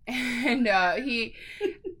 Arizona. And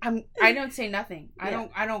I don't say nothing. I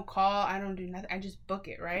don't call. I don't do nothing. I just book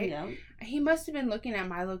it, right? Yeah. He must have been looking at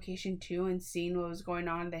my location too and seeing what was going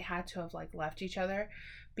on. They had to have left each other,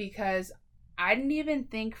 because I didn't even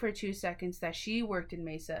think for 2 seconds that she worked in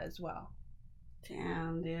Mesa as well.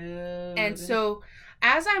 Damn, dude. And so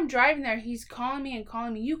as I'm driving there, he's calling me.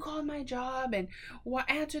 You called my job, and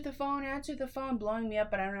answer the phone, blowing me up.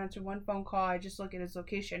 But I don't answer one phone call. I just look at his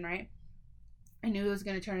location, right? I knew he was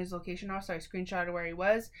going to turn his location off, so I screenshotted where he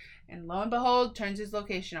was, and lo and behold, turns his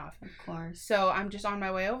location off. Of course. So I'm just on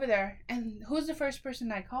my way over there, and who's the first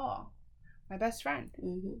person I call? My best friend.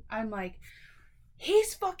 Mm-hmm. I'm like,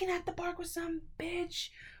 he's fucking at the park with some bitch.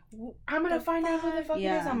 I'm going to find out who the fuck it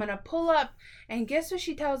is. I'm going to pull up, and guess what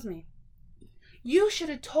she tells me? You should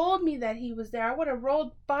have told me that he was there. I would have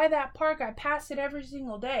rolled by that park. I pass it every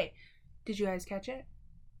single day. Did you guys catch it?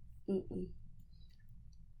 Mm-mm.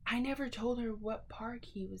 I never told her what park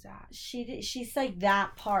he was at. She's like,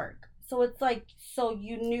 that park. So it's like, so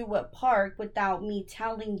you knew what park without me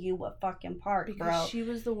telling you what fucking park, because bro. She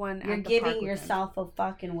was the one. You're at the giving park yourself a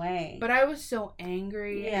fucking way. But I was so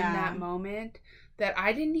angry in that moment that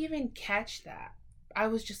I didn't even catch that. I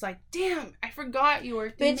was just like, damn, I forgot you were.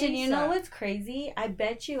 Bitch, and you know what's crazy? I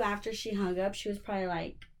bet you after she hung up, she was probably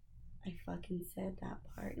like, I fucking said that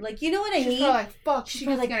part. Like, you know what I mean? She's probably like, fuck, she's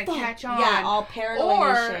gonna catch on. Yeah, all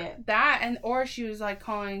paranoid and shit. That, or she was like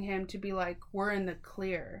calling him to be like, we're in the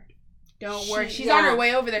clear. Don't worry. She's on her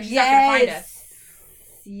way over there. She's not gonna find us.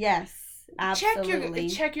 Yes. Absolutely.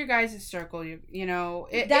 Check your guys' circle. You know,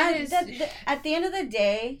 at the end of the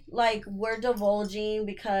day, like, we're divulging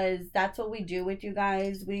because that's what we do with you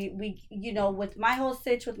guys. We with my whole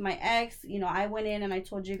sitch with my ex, I went in and I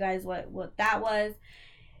told you guys what that was.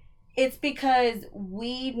 It's because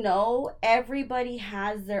we know everybody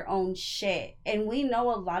has their own shit, and we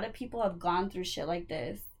know a lot of people have gone through shit like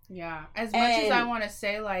this. Yeah. As much as I want to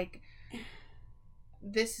say, like,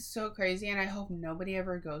 this is so crazy, and I hope nobody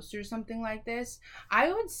ever goes through something like this. I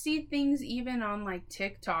would see things even on, like,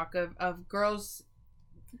 TikTok of girls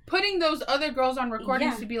putting those other girls on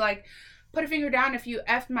recordings to be like, put a finger down if you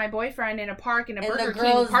effed my boyfriend in a park in a Burger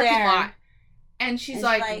King parking lot. And she's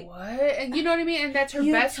like, what? And you know what I mean? And that's her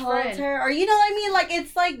best friend. Or you know what I mean? Like,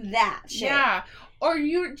 it's like that shit. Yeah. Or do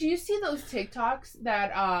you see those TikToks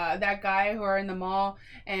that guy who are in the mall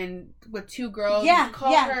and with two girls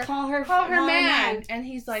call her man, and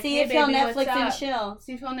he's like, see hey, if he'll baby, Netflix what's up? and chill.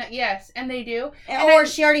 See if he'll yes, and they do. Or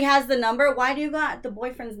she already has the number. Why do you got the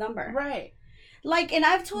boyfriend's number? Right. Like, and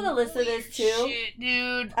I've told Alyssa this too. Shit,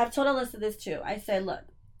 dude. I've told Alyssa this too. I said, look,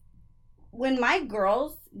 when my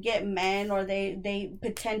girls get men or they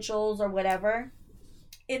potentials or whatever,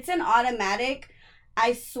 it's an automatic.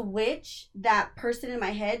 I switch that person in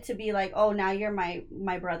my head to be like, oh, now you're my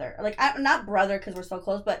brother. Like, I'm not brother because we're so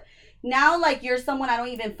close, but now, like, you're someone I don't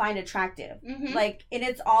even find attractive. Mm-hmm. Like, and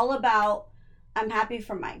it's all about, I'm happy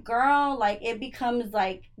for my girl. Like, it becomes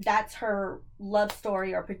like, that's her love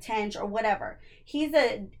story or potential or whatever. He's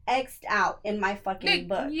X'd out in my fucking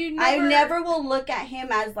book. I never will look at him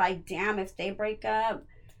as like, damn, if they break up,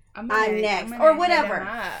 I'm next. Or whatever.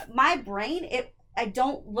 My brain, I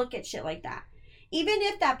don't look at shit like that. Even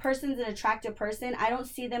if that person's an attractive person, I don't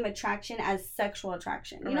see them attraction as sexual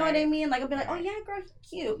attraction. You know what I mean? Like, I'll be like, oh, yeah, girl, he's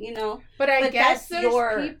cute, you know? But I guess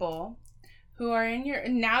there's people who are in your...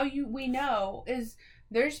 we know is...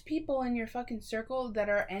 There's people in your fucking circle that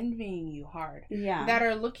are envying you hard. Yeah. That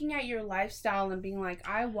are looking at your lifestyle and being like,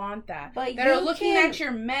 I want that. But that are looking at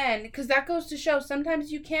your men. Because that goes to show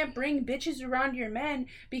sometimes you can't bring bitches around your men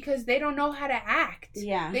because they don't know how to act.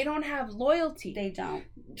 Yeah. They don't have loyalty. They don't.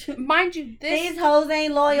 Mind you, these hoes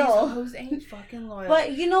ain't loyal. These hoes ain't fucking loyal.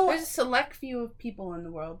 But you know, there's a select few of people in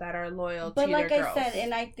the world that are loyal to their girls. But like I said,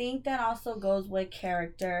 and I think that also goes with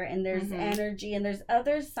character, and there's energy, and there's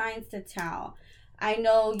other signs to tell. I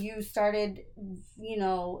know you started,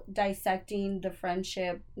 dissecting the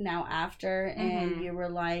friendship now after, and you were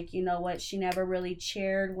like, you know what, she never really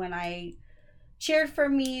cheered for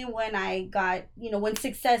me when I got, when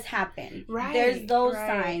success happened. Right. There's those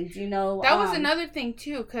signs, That was another thing,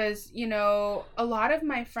 too, because, a lot of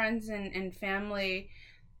my friends and family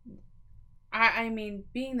I mean,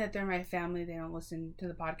 being that they're my family, they don't listen to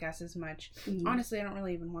the podcast as much. Mm-hmm. Honestly, I don't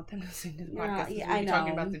really even want them to listen to the podcast because we're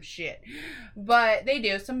talking about some shit. But they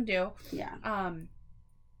do. Some do. Yeah.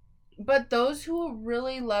 But those who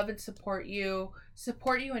really love and support you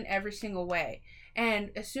in every single way. And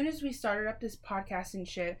as soon as we started up this podcast and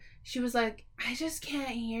shit, she was like, I just can't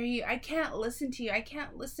hear you. I can't listen to you. I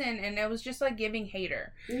can't listen. And it was just like giving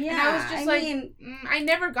hater. Yeah. And I was just I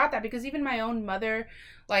never got that because even my own mother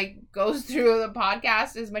like goes through the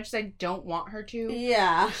podcast as much as I don't want her to.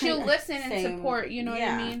 Yeah. She'll listen and support, you know what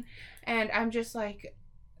I mean? And I'm just like,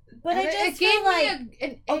 but I just feel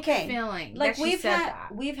like an feeling. Like we've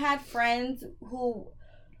had friends who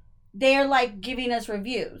they're like giving us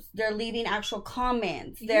reviews. They're leaving actual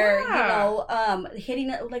comments. They're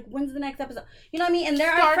hitting like when's the next episode? You know what I mean? And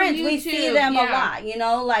they're our friends. YouTube, we see them a lot. You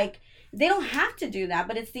know, like they don't have to do that,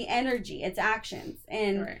 but it's the energy, it's actions,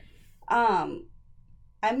 and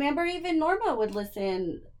I remember even Norma would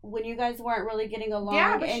listen when you guys weren't really getting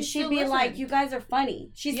along, and she'd be like, "You guys are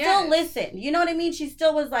funny." She still listened. You know what I mean? She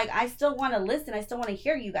still was like, "I still want to listen. I still want to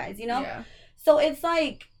hear you guys." You know? Yeah. So it's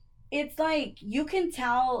like you can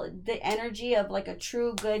tell the energy of like a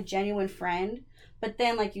true, good, genuine friend. But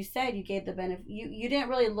then, like you said, you gave the benefit. You didn't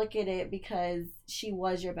really look at it because she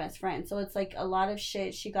was your best friend. So it's like a lot of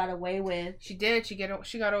shit she got away with. She did. She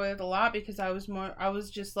got away with a lot because I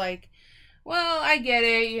was just like, well, I get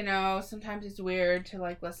it, you know, sometimes it's weird to,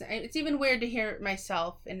 like, listen. It's even weird to hear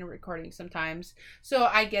myself in a recording sometimes. So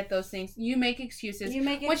I get those things. You make excuses.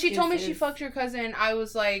 When she told me she fucked your cousin, I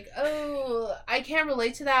was like, oh, I can't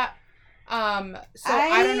relate to that. So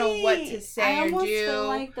I don't know what to say or do. Feel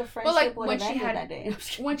like the friendship would have ended that day.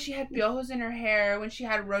 When she had piojos in her hair, when she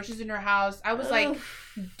had roaches in her house, I was like,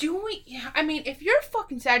 if you're a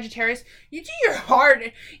fucking Sagittarius, you do your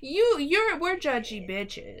hard. We're judgy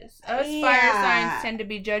bitches. Us fire signs tend to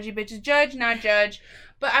be judgy bitches. Judge, not judge.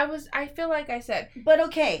 But I feel like I said. But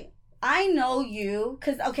okay, I know you,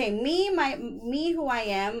 cause okay, me who I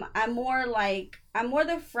am, I'm more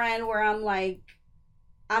the friend where I'm like,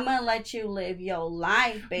 I'm gonna let you live your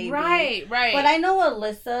life, baby. Right. But I know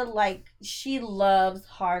Alyssa, like, she loves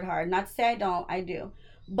hard. Not to say I don't, I do.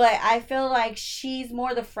 But I feel like she's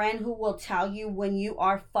more the friend who will tell you when you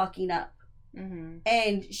are fucking up. Mm-hmm.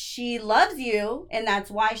 And she loves you, and that's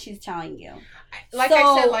why she's telling you. I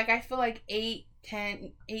said, like, I feel like 8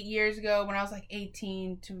 years ago, when I was like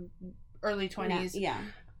 18 to early 20s. Yeah.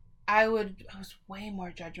 I was way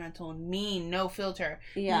more judgmental and mean, no filter.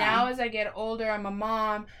 Yeah. Now as I get older, I'm a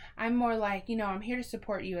mom. I'm more like, you know, I'm here to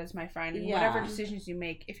support you as my friend. And whatever decisions you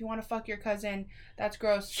make. If you want to fuck your cousin, that's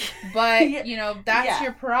gross. But, you know, that's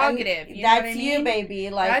your prerogative. You know what I mean? You, baby.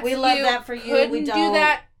 Like, that's we love that for you. Couldn't do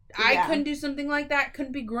that. I couldn't do something like that.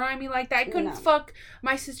 Couldn't be grimy like that. I couldn't fuck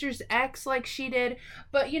my sister's ex like she did.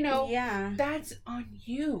 But, you know, that's on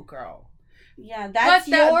you, girl. Yeah, those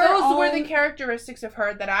were the characteristics of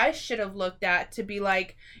her that I should have looked at to be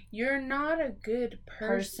like, you're not a good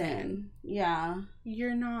person. Yeah.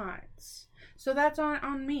 You're not. So that's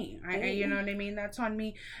on me. You know what I mean? That's on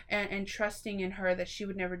me and trusting in her that she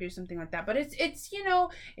would never do something like that. But it's you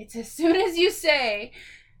know, it's as soon as you say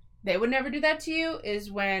they would never do that to you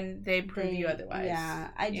is when they prove you otherwise.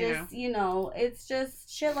 Yeah. You know, it's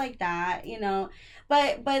just shit like that, you know.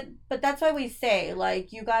 But that's why we say,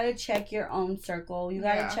 like, you got to check your own circle. You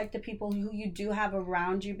got to check the people who you do have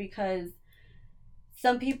around you, because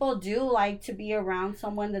some people do like to be around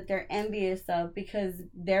someone that they're envious of because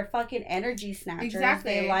they're fucking energy snatchers.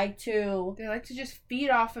 Exactly. They like to just feed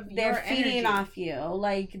off of your energy. They're feeding off you.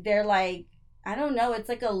 Like, they're like, I don't know. It's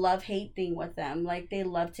like a love-hate thing with them. Like, they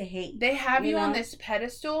love to hate. They have you on this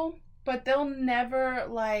pedestal, but they'll never,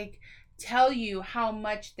 like, tell you how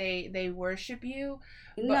much they worship you.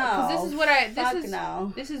 No, this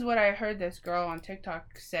is what I heard this girl on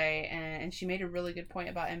TikTok say, and she made a really good point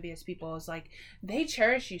about envious people. Is like, they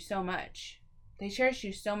cherish you so much. They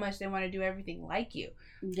want to do everything like you.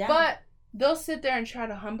 Yeah. But they'll sit there and try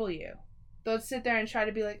to humble you. They'll sit there and try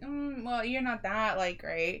to be like, well, you're not that, like,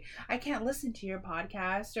 great. I can't listen to your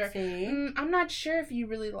podcast. Or, I'm not sure if you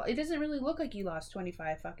really... It doesn't really look like you lost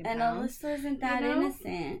 25 fucking pounds. And Alyssa isn't that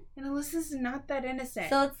innocent. And Alyssa's not that innocent.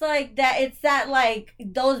 So it's like that... It's that, like,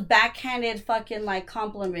 those backhanded fucking, like,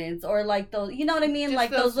 compliments. Or, like, those... You know what I mean? Just like,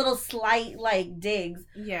 those little slight, like, digs.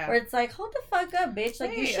 Yeah. Where it's like, hold the fuck up, bitch.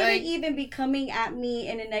 Like, you shouldn't even be coming at me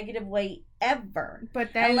in a negative way ever.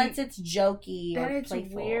 But then... Unless it's jokey or it's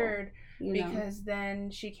playful. Weird. Because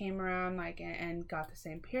then she came around, like, and got the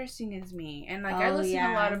same piercing as me. And, like, I listen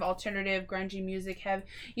to a lot of alternative, grungy music,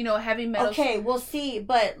 heavy metal. Okay, we'll see.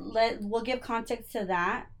 But we'll give context to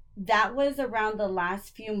that. that was around the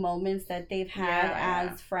last few moments that they've had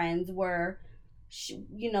as friends where,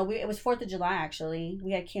 it was 4th of July, actually.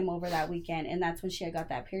 We had came over that weekend, and that's when she had got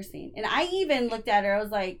that piercing. And I even looked at her, I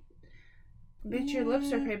was like, bitch, your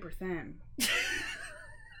lips are paper thin.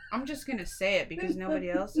 I'm just going to say it because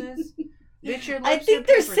nobody else is. Bitch, your lips I think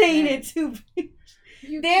they're saying thin. it too.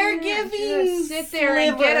 They're giving sit there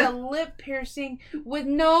and get a lip piercing with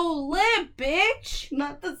no lip, bitch.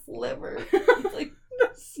 Not the sliver. It's like the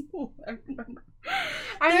sliver.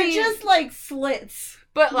 They're just like slits.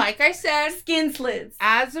 But like I said, skin slits.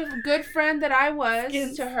 As a good friend that I was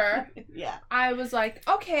to her, yeah, I was like,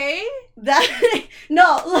 okay, that's a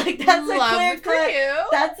clear cut.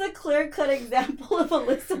 That's a clear cut example of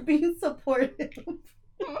Alyssa being supportive.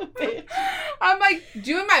 I'm like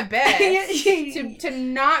doing my best to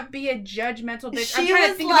not be a judgmental bitch. I'm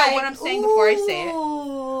trying to think about what I'm saying before I say it.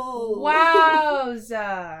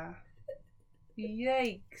 Wowza.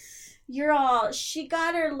 Yikes. You're all, she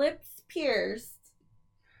got her lips pierced.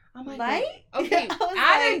 I'm like, okay,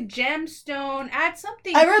 add a gemstone, add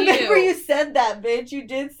something I remember you said that, bitch. You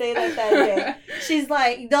did say that day. She's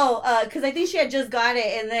like, no, because I think she had just got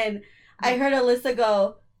it, and then I heard Alyssa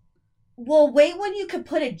go, well, wait when you could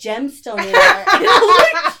put a gemstone in there. I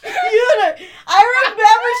remember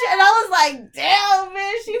and I was like, damn,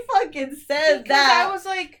 man, she fucking said that. I was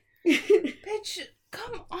like, bitch,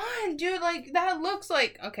 come on, dude. Like, that looks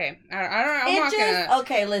like, okay, I'm not gonna.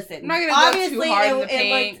 Okay, listen. I'm not gonna obviously, go too hard in the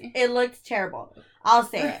paint. It looked terrible. I'll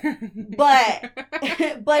say it.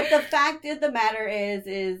 But the fact of the matter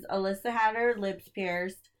is Alyssa had her lips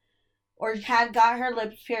pierced. Or had got her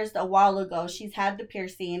lips pierced a while ago. She's had the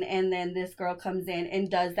piercing, and then this girl comes in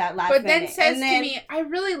and does that last minute. But then says to me, I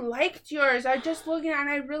really liked yours. I just looking at it,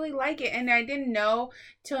 and I really like it. And I didn't know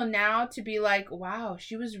till now to be like, wow,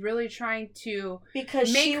 she was really trying to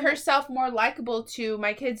make herself more likable to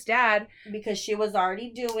my kid's dad. Because she was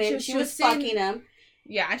already doing, she was fucking him.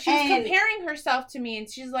 Yeah, and she was comparing herself to me, and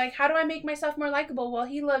she's like, how do I make myself more likable? Well,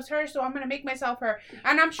 he loves her, so I'm going to make myself her.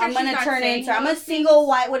 And I'm sure I'm a single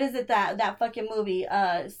white, what is it, that fucking movie,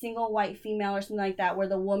 single white female or something like that, where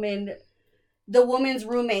the woman's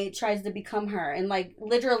roommate tries to become her, and like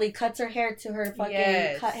literally cuts her hair to her fucking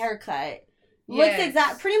haircut.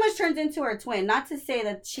 Yes. Pretty much turns into her twin. Not to say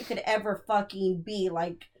that she could ever fucking be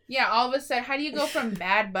like... Yeah, all of a sudden, how do you go from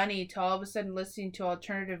Bad Bunny to all of a sudden listening to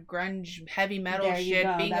alternative grunge, heavy metal shit,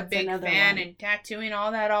 being a big fan and tattooing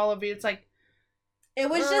all that all over you? It's like, it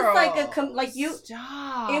was just like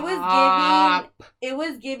stop. It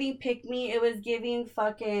was giving pick me. It was giving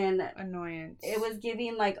fucking annoyance. It was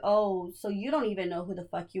giving like, oh, so you don't even know who the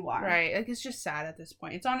fuck you are, right? Like, it's just sad at this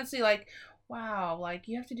point. It's honestly like, wow, like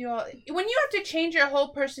you have to do all when you have to change your whole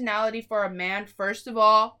personality for a man. First of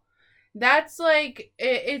all. That's like,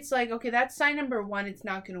 it's like, okay, that's sign number one. It's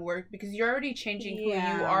not going to work because you're already changing who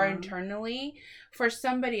you are internally for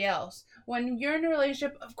somebody else. When you're in a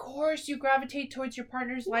relationship, of course, you gravitate towards your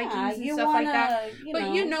partner's likings and stuff like that. But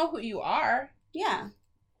you know who you are. Yeah.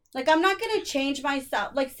 Like, I'm not going to change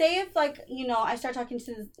myself. Like, say if, like, I start talking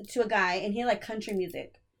to a guy and he like country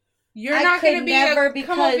music. You're not going to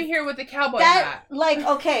come over here with a cowboy hat. Like,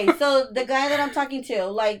 okay, so the guy that I'm talking to,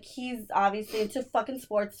 like, he's obviously into fucking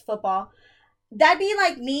sports, football. That'd be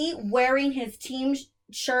like me wearing his team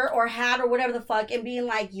shirt or hat or whatever the fuck and being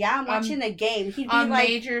like, yeah, I'm watching the game. He'd be like... a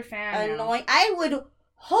major fan. Annoying. I would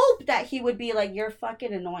hope that he would be like, you're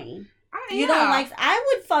fucking annoying. You don't like... I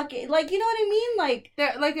would fucking... Like, you know what I mean? Like...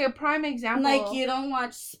 Like a prime example. Like, you don't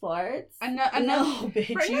watch sports? No,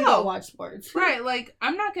 bitch. You don't watch sports. Right. Like,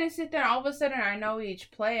 I'm not going to sit there all of a sudden I know we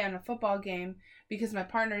each play on a football game because my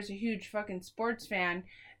partner is a huge fucking sports fan.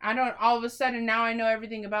 I don't... All of a sudden now I know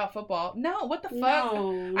everything about football. No, what the fuck?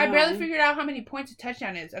 No. I barely figured out how many points a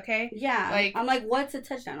touchdown is, okay? Yeah. Like... I'm like, what's a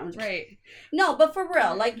touchdown? I'm just... Right. No, but for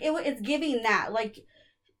real. Like, it's giving that. Like...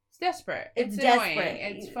 desperate. It's annoying.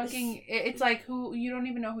 It's fucking. It's like who you don't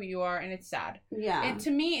even know who you are, and it's sad. Yeah.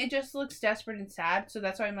 To me, it just looks desperate and sad. So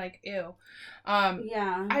that's why I'm like, ew.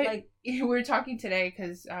 Yeah. We were talking today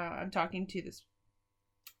because I'm talking to this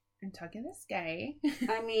guy.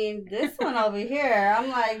 I mean, this one over here. I'm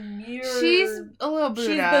like, she's a little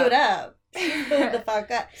booed up. She's booed up. She's booed the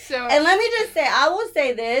fuck up. So, and let me just say, I will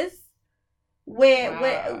say this.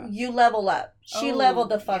 When you level up. She leveled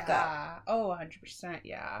the fuck up. Oh, 100%,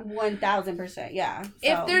 yeah. 1000%, yeah. So.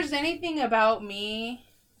 If there's anything about me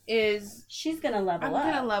is... She's gonna level up.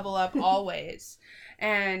 I'm gonna level up always.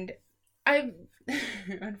 And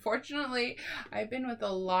unfortunately, I've been with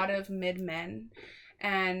a lot of mid-men.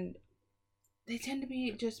 And they tend to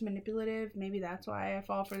be just manipulative. Maybe that's why I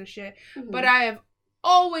fall for the shit. Mm-hmm. But I have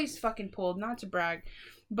always fucking pulled, not to brag,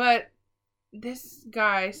 but... this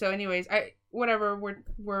guy. So, anyways, we're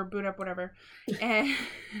boot up, whatever, and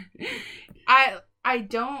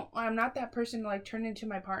I'm not that person to like turn into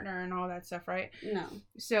my partner and all that stuff, right? No.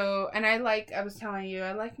 So, and I was telling you,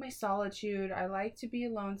 I like my solitude. I like to be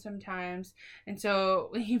alone sometimes. And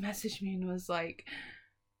so he messaged me and was like,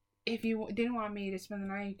 if you didn't want me to spend the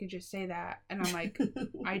night, you could just say that. And I'm like,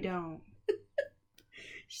 I don't.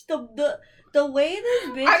 The way this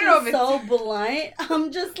bitch is so blunt,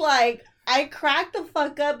 I'm just like, I crack the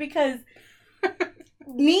fuck up because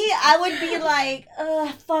I would be like,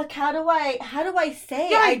 fuck, how do I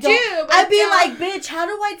say? Yeah, I'd be like, bitch, how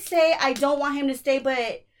do I say I don't want him to stay,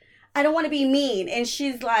 but I don't want to be mean? And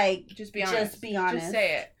she's like, just be honest. Just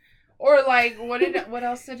say it. Or like, what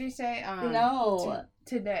else did he say? No.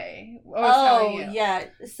 Today. Yeah.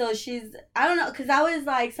 So she's, I don't know, because I was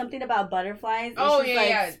like something about butterflies. And she's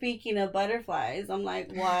like, speaking of butterflies, I'm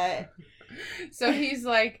like, what? So he's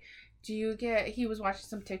like, he was watching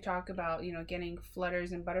some TikTok about, getting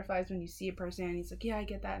flutters and butterflies when you see a person. And he's like, yeah, I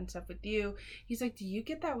get that and stuff with you. He's like, do you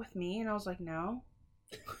get that with me? And I was like, no.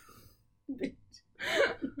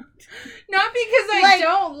 Not because I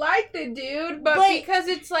don't like the dude, but because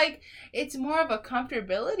it's like, it's more of a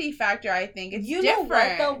comfortability factor, I think. It's different. You know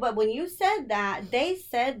what, though? But when you said that, they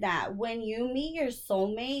said that when you meet your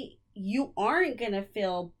soulmate, you aren't gonna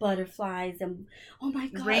feel butterflies and oh my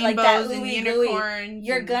god, rainbows, like that and unicorns.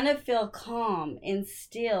 You're gonna feel calm and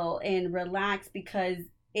still and relaxed because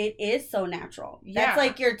it is so natural. Yeah. That's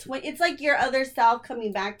like your it's like your other self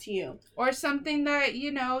coming back to you. Or something that,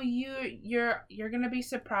 you're gonna be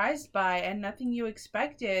surprised by and nothing you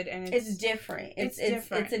expected, and it's different. It's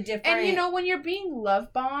different. It's a different. And when you're being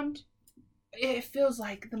love bombed, it feels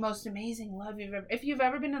like the most amazing love if you've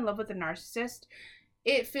ever been in love with a narcissist,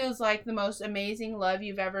 it feels like the most amazing love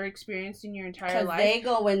you've ever experienced in your entire life. They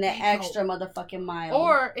go in the extra motherfucking mile.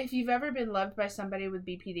 Or if you've ever been loved by somebody with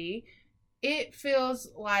BPD, it feels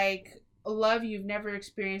like a love you've never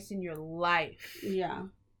experienced in your life. Yeah.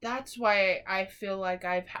 That's why I feel like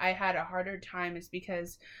I had a harder time, is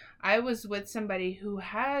because I was with somebody who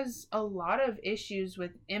has a lot of issues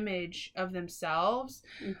with image of themselves.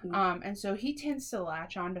 Mm-hmm. And so he tends to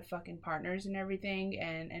latch on to fucking partners and everything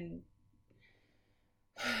and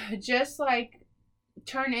just like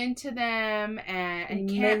turn into them and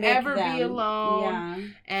can't ever be alone. Yeah.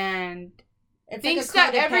 And it's thinks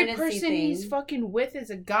like that every person he's fucking with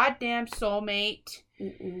is a goddamn soulmate.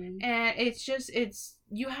 Mm-mm. And it's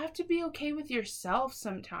you have to be okay with yourself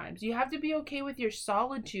sometimes. You have to be okay with your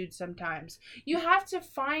solitude sometimes. You have to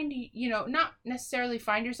find, not necessarily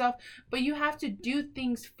find yourself, but you have to do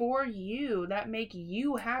things for you that make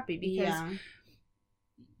you happy, because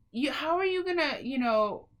how are you gonna,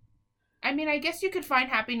 I mean, I guess you could find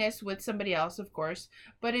happiness with somebody else, of course,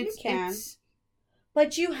 but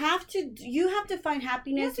but you have to find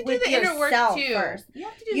happiness with yourself first. You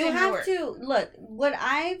have to do the inner work. Look, what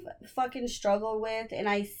I've fucking struggled with, and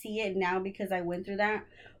I see it now because I went through that,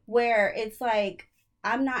 where it's like,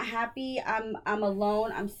 I'm not happy, I'm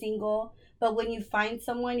alone, I'm single. But when you find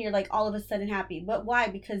someone, you're like all of a sudden happy. But why?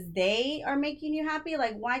 Because they are making you happy?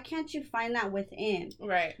 Like, why can't you find that within?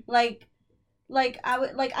 Right. I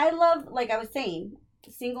was saying,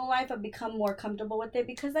 single life, I've become more comfortable with it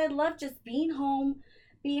because I love just being home,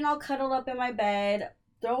 being all cuddled up in my bed,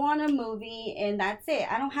 throw on a movie, and that's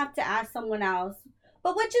it. I don't have to ask someone else.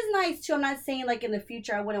 But which is nice too. I'm not saying like in the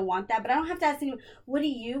future I wouldn't want that, but I don't have to ask anyone, what do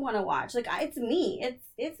you want to watch? Like, it's me.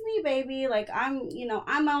 It's me, baby. Like, I'm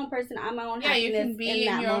my own person. I'm my own happiness. Yeah, you can be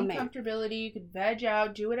in your own comfortability. You could veg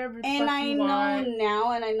out, do whatever the fuck you want. And I know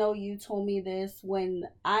now, and I know you told me this when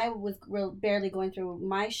I was barely going through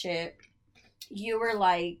my shit. You were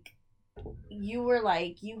like,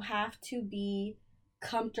 you have to be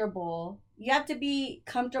comfortable. You have to be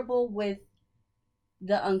comfortable with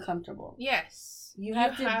the uncomfortable. Yes. You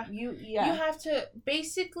have to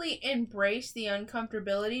basically embrace the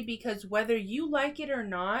uncomfortability, because whether you like it or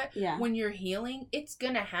not, when you're healing, it's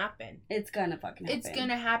gonna happen. It's gonna fucking happen. It's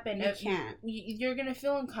gonna happen. You can't. You're gonna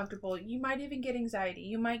feel uncomfortable. You might even get anxiety.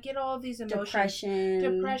 You might get all of these emotions.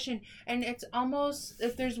 Depression. And it's almost,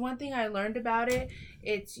 if there's one thing I learned about it,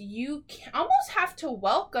 it's you almost have to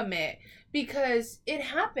welcome it, because it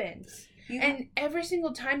happens. And every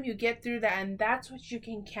single time you get through that, and that's what you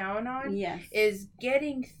can count on, is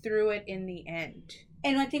getting through it in the end.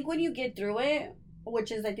 And I think when you get through it, which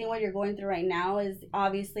is I think what you're going through right now, is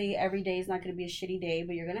obviously every day is not going to be a shitty day,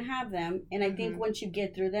 but you're going to have them. And I think once you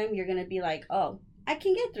get through them, you're going to be like, oh, I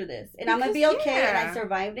can get through this. And I'm going to be okay, and I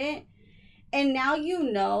survived it. And now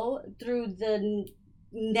through the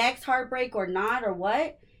next heartbreak or not or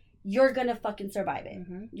what, you're going to fucking survive it.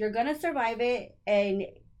 Mm-hmm. You're going to survive it, and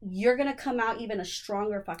you're gonna come out even a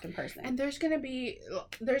stronger fucking person. And there's gonna be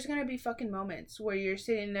fucking moments where you're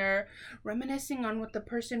sitting there reminiscing on what the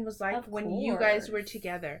person was like when you guys were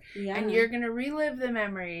together. Yeah. And you're gonna relive the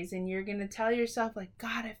memories, and you're gonna tell yourself like,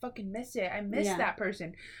 God, I fucking miss it. I miss that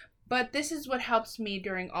person. But this is what helps me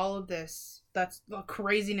during all of this. That's the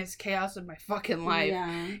craziness, chaos of my fucking life.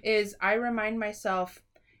 Yeah. Is I remind myself,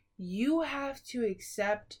 you have to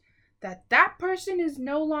accept that person is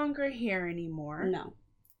no longer here anymore. No.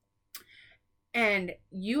 And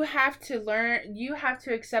you have to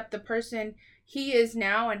accept the person he is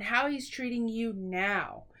now and how he's treating you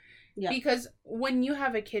now. Yeah. Because when you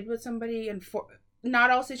have a kid with somebody, and not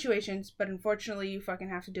all situations, but unfortunately you fucking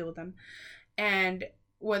have to deal with them. And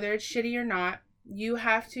whether it's shitty or not, you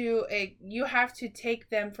have to take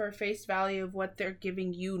them for face value of what they're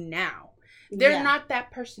giving you now. They're not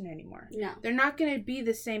that person anymore. No. They're not going to be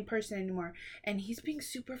the same person anymore. And he's being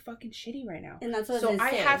super fucking shitty right now. And that's what so I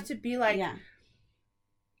have to be like... Yeah.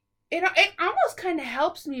 It almost kind of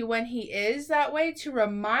helps me when he is that way to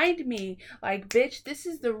remind me, like, bitch, this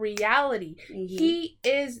is the reality.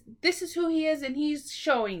 Mm-hmm. This is who he is, and he's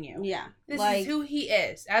showing you. Yeah. This is who he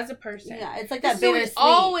is as a person. Yeah, it's like that bittersweet.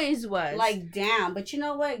 Always was. Like, damn, but you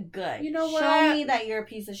know what? Good. You know what? Show me that you're a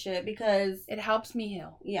piece of shit, because... It helps me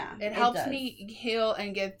heal. Yeah, it helps me heal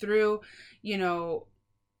and get through,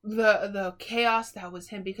 the chaos that was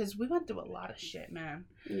him, because we went through a lot of shit, man.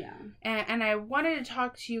 Yeah. And I wanted to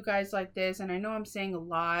talk to you guys like this, and I know I'm saying a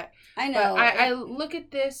lot. I know. But I look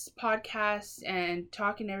at this podcast and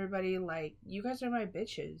talking to everybody like, you guys are my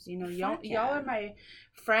bitches. Y'all are my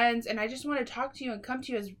friends, and I just want to talk to you and come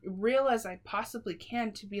to you as real as I possibly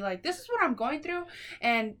can, to be like, this is what I'm going through,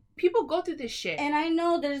 and people go through this shit. And I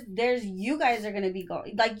know there's you guys are gonna be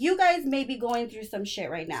going, like, you guys may be going through some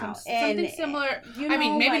shit right now, something similar. I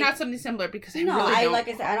mean, maybe not something similar, because I like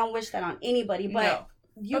I said, I don't wish that on anybody, but no.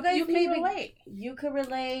 You guys may relate. You could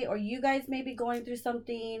relate, or you guys may be going through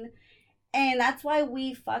something, and that's why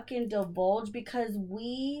we fucking divulge, because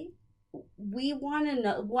we want to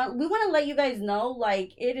know. We want to let you guys know,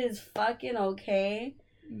 like, it is fucking okay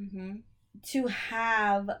to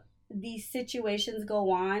have these situations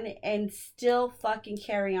go on and still fucking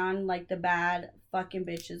carry on like the bad fucking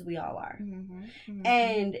bitches we all are.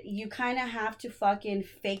 And you kind of have to fucking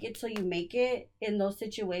fake it till you make it in those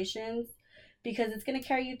situations, because it's going to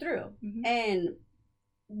carry you through. And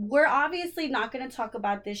we're obviously not going to talk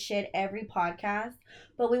about this shit every podcast,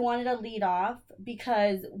 but we wanted to lead off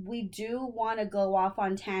because we do want to go off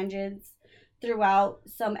on tangents throughout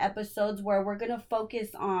some episodes where we're going to focus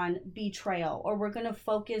on betrayal, or we're going to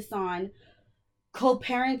focus on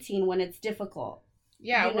co-parenting when it's difficult.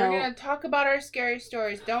 Yeah, we're going to talk about our scary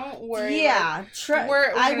stories. Don't worry. Yeah.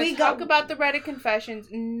 We're going to talk about the Reddit confessions.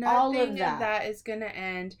 Nothing of that is going to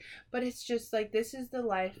end. But it's just like, this is the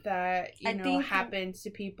life that, happens to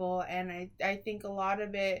people. And I think a lot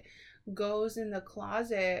of it goes in the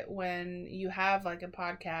closet when you have like a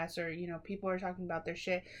podcast, or, people are talking about their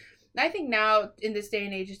shit. I think now, in this day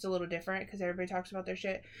and age, it's a little different because everybody talks about their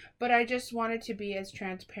shit. But I just wanted to be as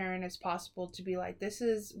transparent as possible, to be like,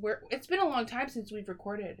 it's been a long time since we've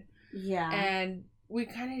recorded. Yeah. And we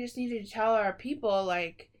kind of just needed to tell our people,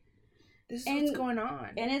 like, this is what's going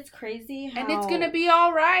on. And it's crazy how... And it's going to be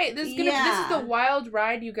all right. This is the wild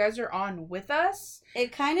ride you guys are on with us.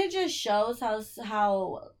 It kind of just shows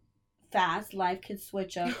how fast life could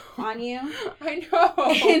switch up on you. I know.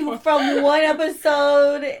 And from one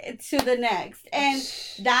episode to the next. And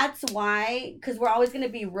that's why, because we're always going to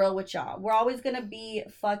be real with y'all. We're always going to be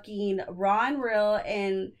fucking raw and real,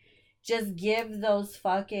 and just give those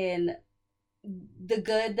fucking, the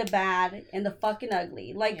good, the bad, and the fucking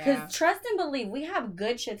ugly. Like, because trust and believe, we have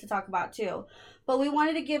good shit to talk about too. But we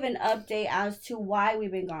wanted to give an update as to why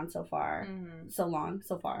we've been gone so far.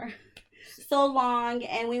 So long,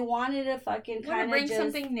 and we wanted to fucking kind of bring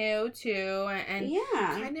something new too, and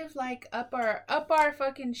kind of like up our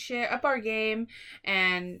fucking shit, up our game,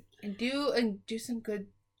 and do some good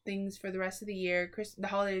things for the rest of the year. The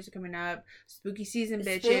holidays are coming up. Spooky season,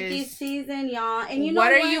 bitches. Spooky season, y'all. And you know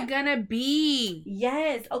what are you gonna be?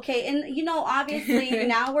 Yes. Okay. And obviously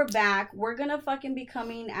now we're back. We're gonna fucking be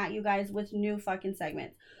coming at you guys with new fucking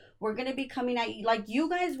segments. We're going to be coming at you. Like, you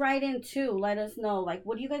guys write in, too. Let us know. Like,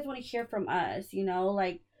 what do you guys want to hear from us?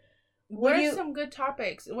 Like, what are some good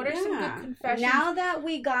topics? What are some good confessions? Now that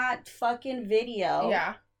we got fucking video,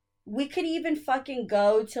 we could even fucking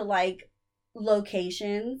go to, like,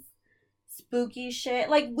 locations. Spooky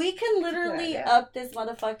shit. Like, we can literally up this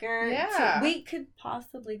motherfucker. Yeah. We could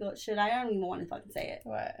possibly go... I don't even want to fucking say it.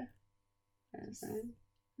 What?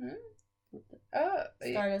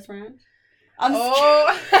 Stardust Ranch.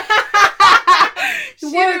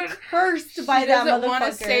 We're cursed by that motherfucker. She doesn't want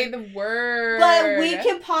to say the word. But we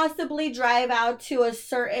can possibly drive out to a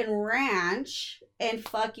certain ranch and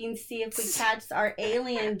fucking see if we catch our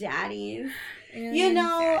alien daddies.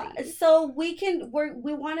 So we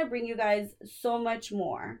want to bring you guys so much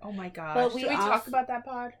more. Oh my gosh. Should we talk about that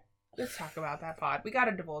pod? Let's talk about that pod. We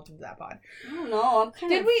gotta divulge into that pod. I don't know. I'm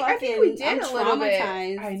kind of I think we did a little bit.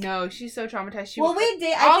 I know. She's so traumatized. We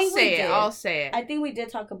did. I'll say it. I think we did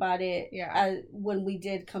talk about it. Yeah. When we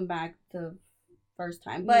did come back the first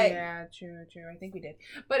time. But yeah, true. I think we did.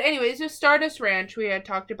 But anyways, just Stardust Ranch. We had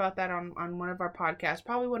talked about that on one of our podcasts.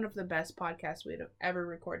 Probably one of the best podcasts we'd ever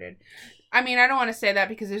recorded. I mean, I don't want to say that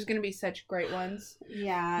because there's going to be such great ones.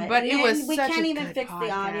 Yeah. But it was we such can't a even good fix podcast.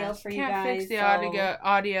 the audio for you guys. Can't fix the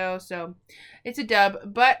audio, so it's a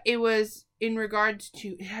dub. But it was in regards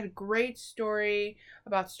to, it had a great story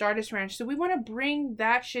about Stardust Ranch. So we want to bring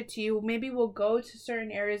that shit to you. Maybe we'll go to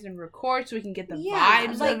certain areas and record so we can get the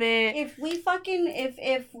vibes of it. If we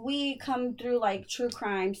if we come through like true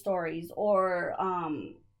crime stories or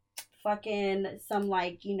fucking some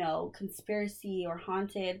like, conspiracy or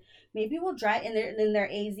haunted, maybe we'll drive in their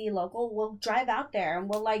AZ local, we'll drive out there and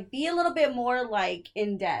we'll like be a little bit more like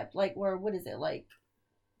in depth, like what is it, like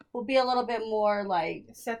we'll be a little bit more like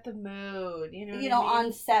set the mood,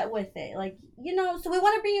 on set with it, like, so we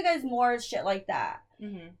want to bring you guys more shit like that.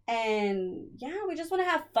 Mm-hmm. And we just want to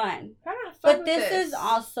have fun. But this is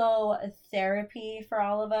also a therapy for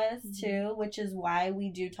all of us too, which is why we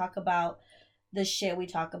do talk about the shit we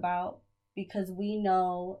talk about, because we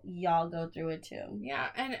know y'all go through it too. Yeah,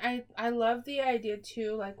 and I love the idea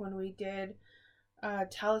too, like when we did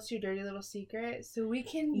Tell Us Your Dirty Little Secret, so we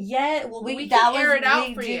can we can air it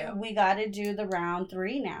out for you. We gotta do the round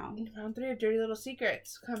 3 now. Round 3 of Dirty Little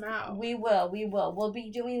Secrets come out. We will. We'll be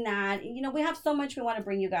doing that. We have so much we want to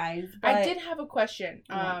bring you guys. But I did have a question.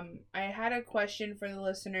 Yeah. I had a question for the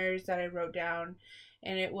listeners that I wrote down,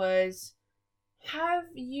 and it was, have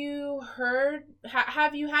you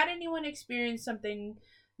had anyone experience something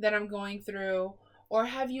that I'm going through, or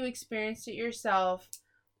have you experienced it yourself?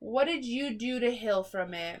 What did you do to heal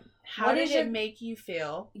from it? How did it make you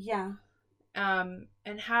feel? Yeah. And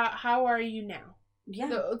how are you now? Yeah.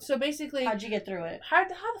 So basically, how'd you get through it? How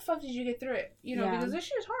the fuck did you get through it? Because this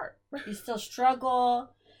shit is hard. You still struggle.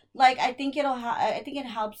 Like, I think it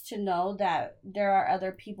helps to know that there are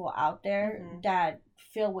other people out there that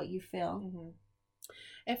feel what you feel. Mm-hmm.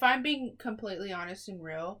 If I'm being completely honest and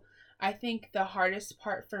real, I think the hardest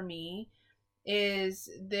part for me is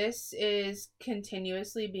this is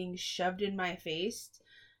continuously being shoved in my face,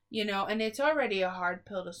 and it's already a hard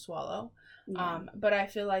pill to swallow. Yeah. But I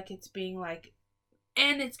feel like it's being like,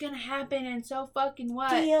 and it's gonna happen, and so fucking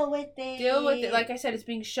what? Deal with it. Like I said, it's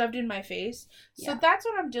being shoved in my face. So that's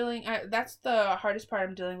what I'm dealing. That's the hardest part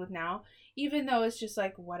I'm dealing with now. Even though it's just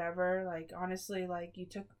like whatever, like honestly, like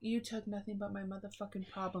you took nothing but my motherfucking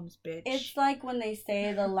problems, bitch. It's like when they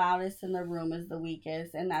say the loudest in the room is the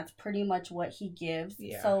weakest, and that's pretty much what he gives.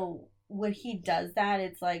 Yeah. So when he does that,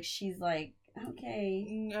 it's like she's like,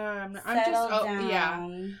 okay, I'm just down. Yeah.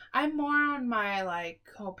 I'm more on my like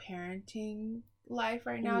co-parenting life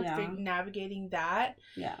right now. Yeah. It's navigating that.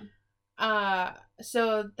 Yeah.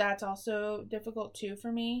 So that's also difficult too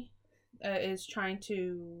for me. Is trying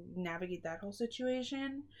to navigate that whole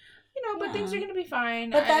situation, but things are gonna be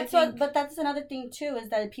fine. But that's another thing too, is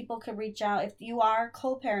that people could reach out if you are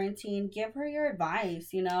co-parenting. Give her your advice.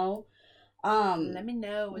 Let me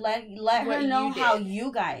know. Let her know how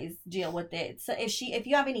you guys deal with it. So if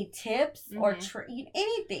you have any tips or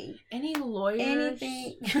anything, any lawyers,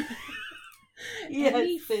 anything.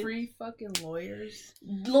 Any free fucking lawyers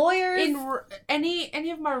in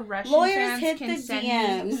any of my Russian lawyers fans can the send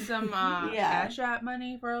DM. me some Cash App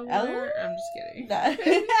money for a lawyer. I'm just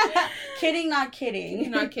kidding. Kidding, not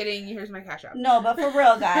kidding. Not kidding. Here's my Cash App. No, but for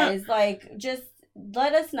real, guys, like, just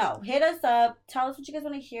let us know. Hit us up. Tell us what you guys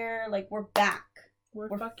want to hear. Like, we're back. We're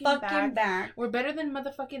fucking back. We're better than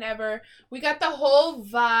motherfucking ever. We got the whole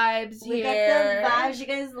vibes here. We got the vibes you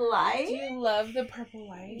guys like. Do you love the purple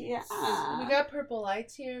lights? Yeah. We got purple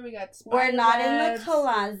lights here. We got We're not webs. In the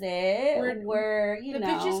closet. We're the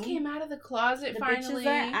bitches came out of the closet finally. The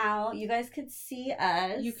bitches are out. You guys could see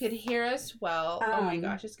us. You could hear us well. Oh my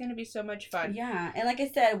gosh, it's gonna be so much fun. Yeah, and like I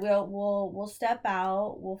said, we'll step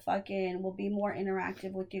out. We'll be more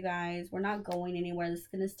interactive with you guys. We're not going anywhere. This is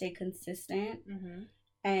gonna stay consistent. Mm-hmm.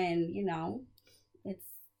 And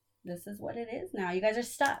this is what it is now. You guys are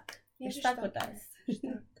stuck. You're stuck with us.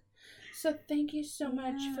 So thank you so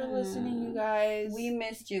much for listening, you guys. We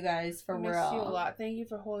missed you guys for real. We missed you a lot. Thank you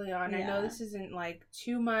for holding on. Yeah. I know this isn't like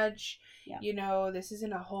too much. Yeah. This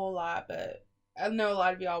isn't a whole lot, but I know a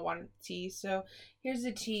lot of y'all wanted tea, so here's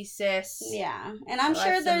the tea, sis. Yeah, and I'm So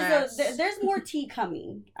sure that's there's more tea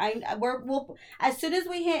coming. We'll as soon as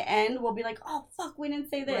we hit end, we'll be like, oh fuck, we didn't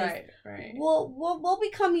say this. Right. We'll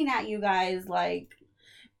be coming at you guys like,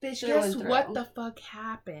 bitch, guess what the fuck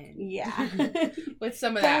happened? Yeah, with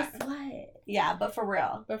some of guess that. what? Yeah, but for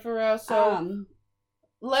real. So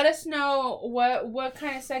let us know what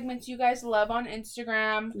kind of segments you guys love on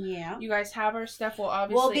Instagram. Yeah, you guys have our stuff.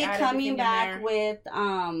 We'll be coming back with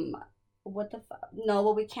what the fuck? No,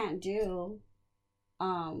 what we can't do.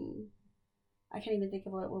 I can't even think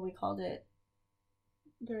of what we called it.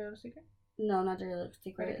 Dirty Little Secret? No, not Dirty Little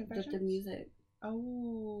Secret. The music.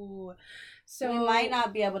 Oh, so we might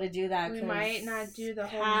not be able to do that. We might not do the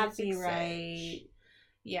whole copyright.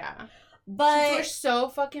 Yeah, but since we're so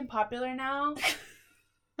fucking popular now.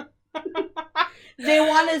 They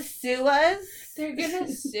want to sue us. They're gonna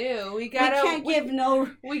sue. We can't give no.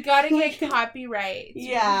 We gotta get copyright.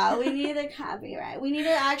 Yeah, we need a copyright. We need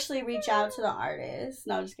to actually reach out to the artist.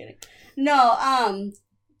 No, just kidding. No,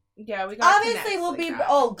 yeah, we got. Obviously, we'll be.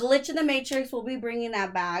 Oh, Glitch in the Matrix. We'll be bringing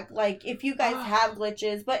that back. Like, if you guys have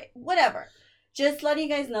glitches, but whatever. Just letting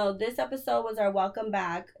you guys know, this episode was our welcome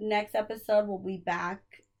back. Next episode, we'll be back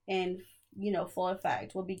in, full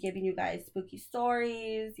effect. We'll be giving you guys spooky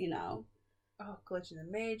stories, Oh, Glitch in the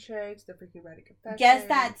Matrix, the Freaky Reddit Confession. Guess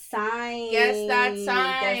that sign.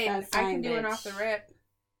 I can do it off the rip.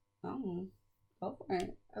 Oh, go for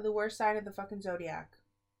it. The worst sign of the fucking zodiac.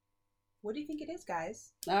 What do you think it is,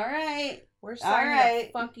 guys? All right. Worst sign of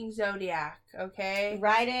the fucking zodiac, okay?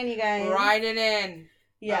 Write in, you guys. Write it in.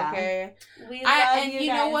 Yeah. Okay. We love you guys.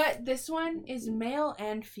 You know what? This one is male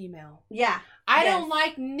and female. Yeah. I don't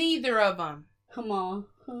like neither of them. Come on.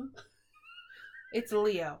 Huh? It's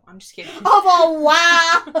Leo. I'm just kidding. Oh,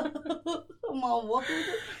 wow.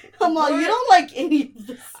 Come on. You don't like any of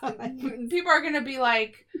the signs. People are going to be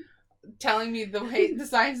like telling me the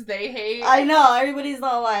signs they hate. I know. Everybody's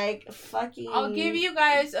all like, fucking. I'll give you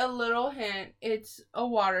guys a little hint. It's a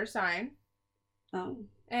water sign. Oh.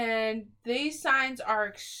 And these signs are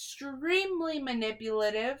extremely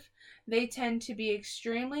manipulative. They tend to be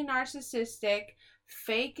extremely narcissistic,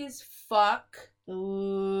 fake as fuck.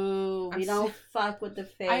 Ooh, we don't fuck with the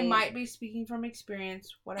fake. I might be speaking from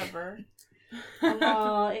experience, whatever.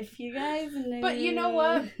 If you guys knew. But you know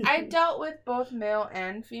what? I've dealt with both male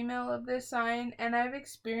and female of this sign, and I've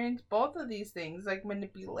experienced both of these things, like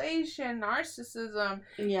manipulation, narcissism,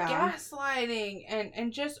 gaslighting,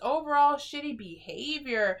 and just overall shitty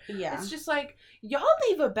behavior. Yeah. It's just like, y'all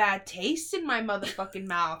leave a bad taste in my motherfucking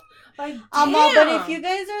mouth. Like, damn. But if you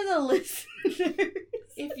guys are the listeners.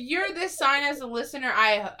 If you're this sign as a listener,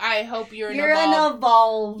 I hope you're an evolved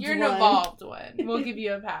one. We'll give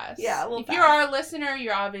you a pass. Yeah, if you're our listener,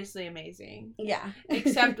 you're obviously amazing. Yeah.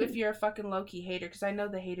 Except if you're a fucking low-key hater, because I know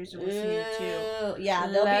the haters are listening too. Yeah,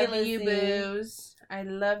 they'll be listening. You, boos. I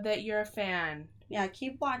love that you're a fan. Yeah,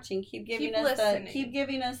 keep watching. Keep giving us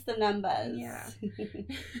the numbers. Yeah.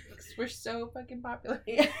 Because we're so fucking popular.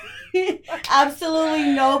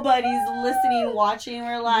 Absolutely nobody's listening, watching.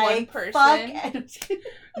 We're like, one person. Fuck.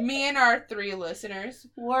 Me and our 3 listeners.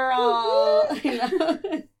 We're all, all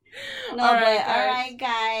right,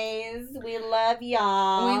 guys. We love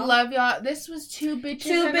y'all. This was Two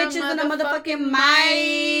Bitches and a motherfucking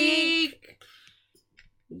mic.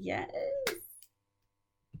 Yes.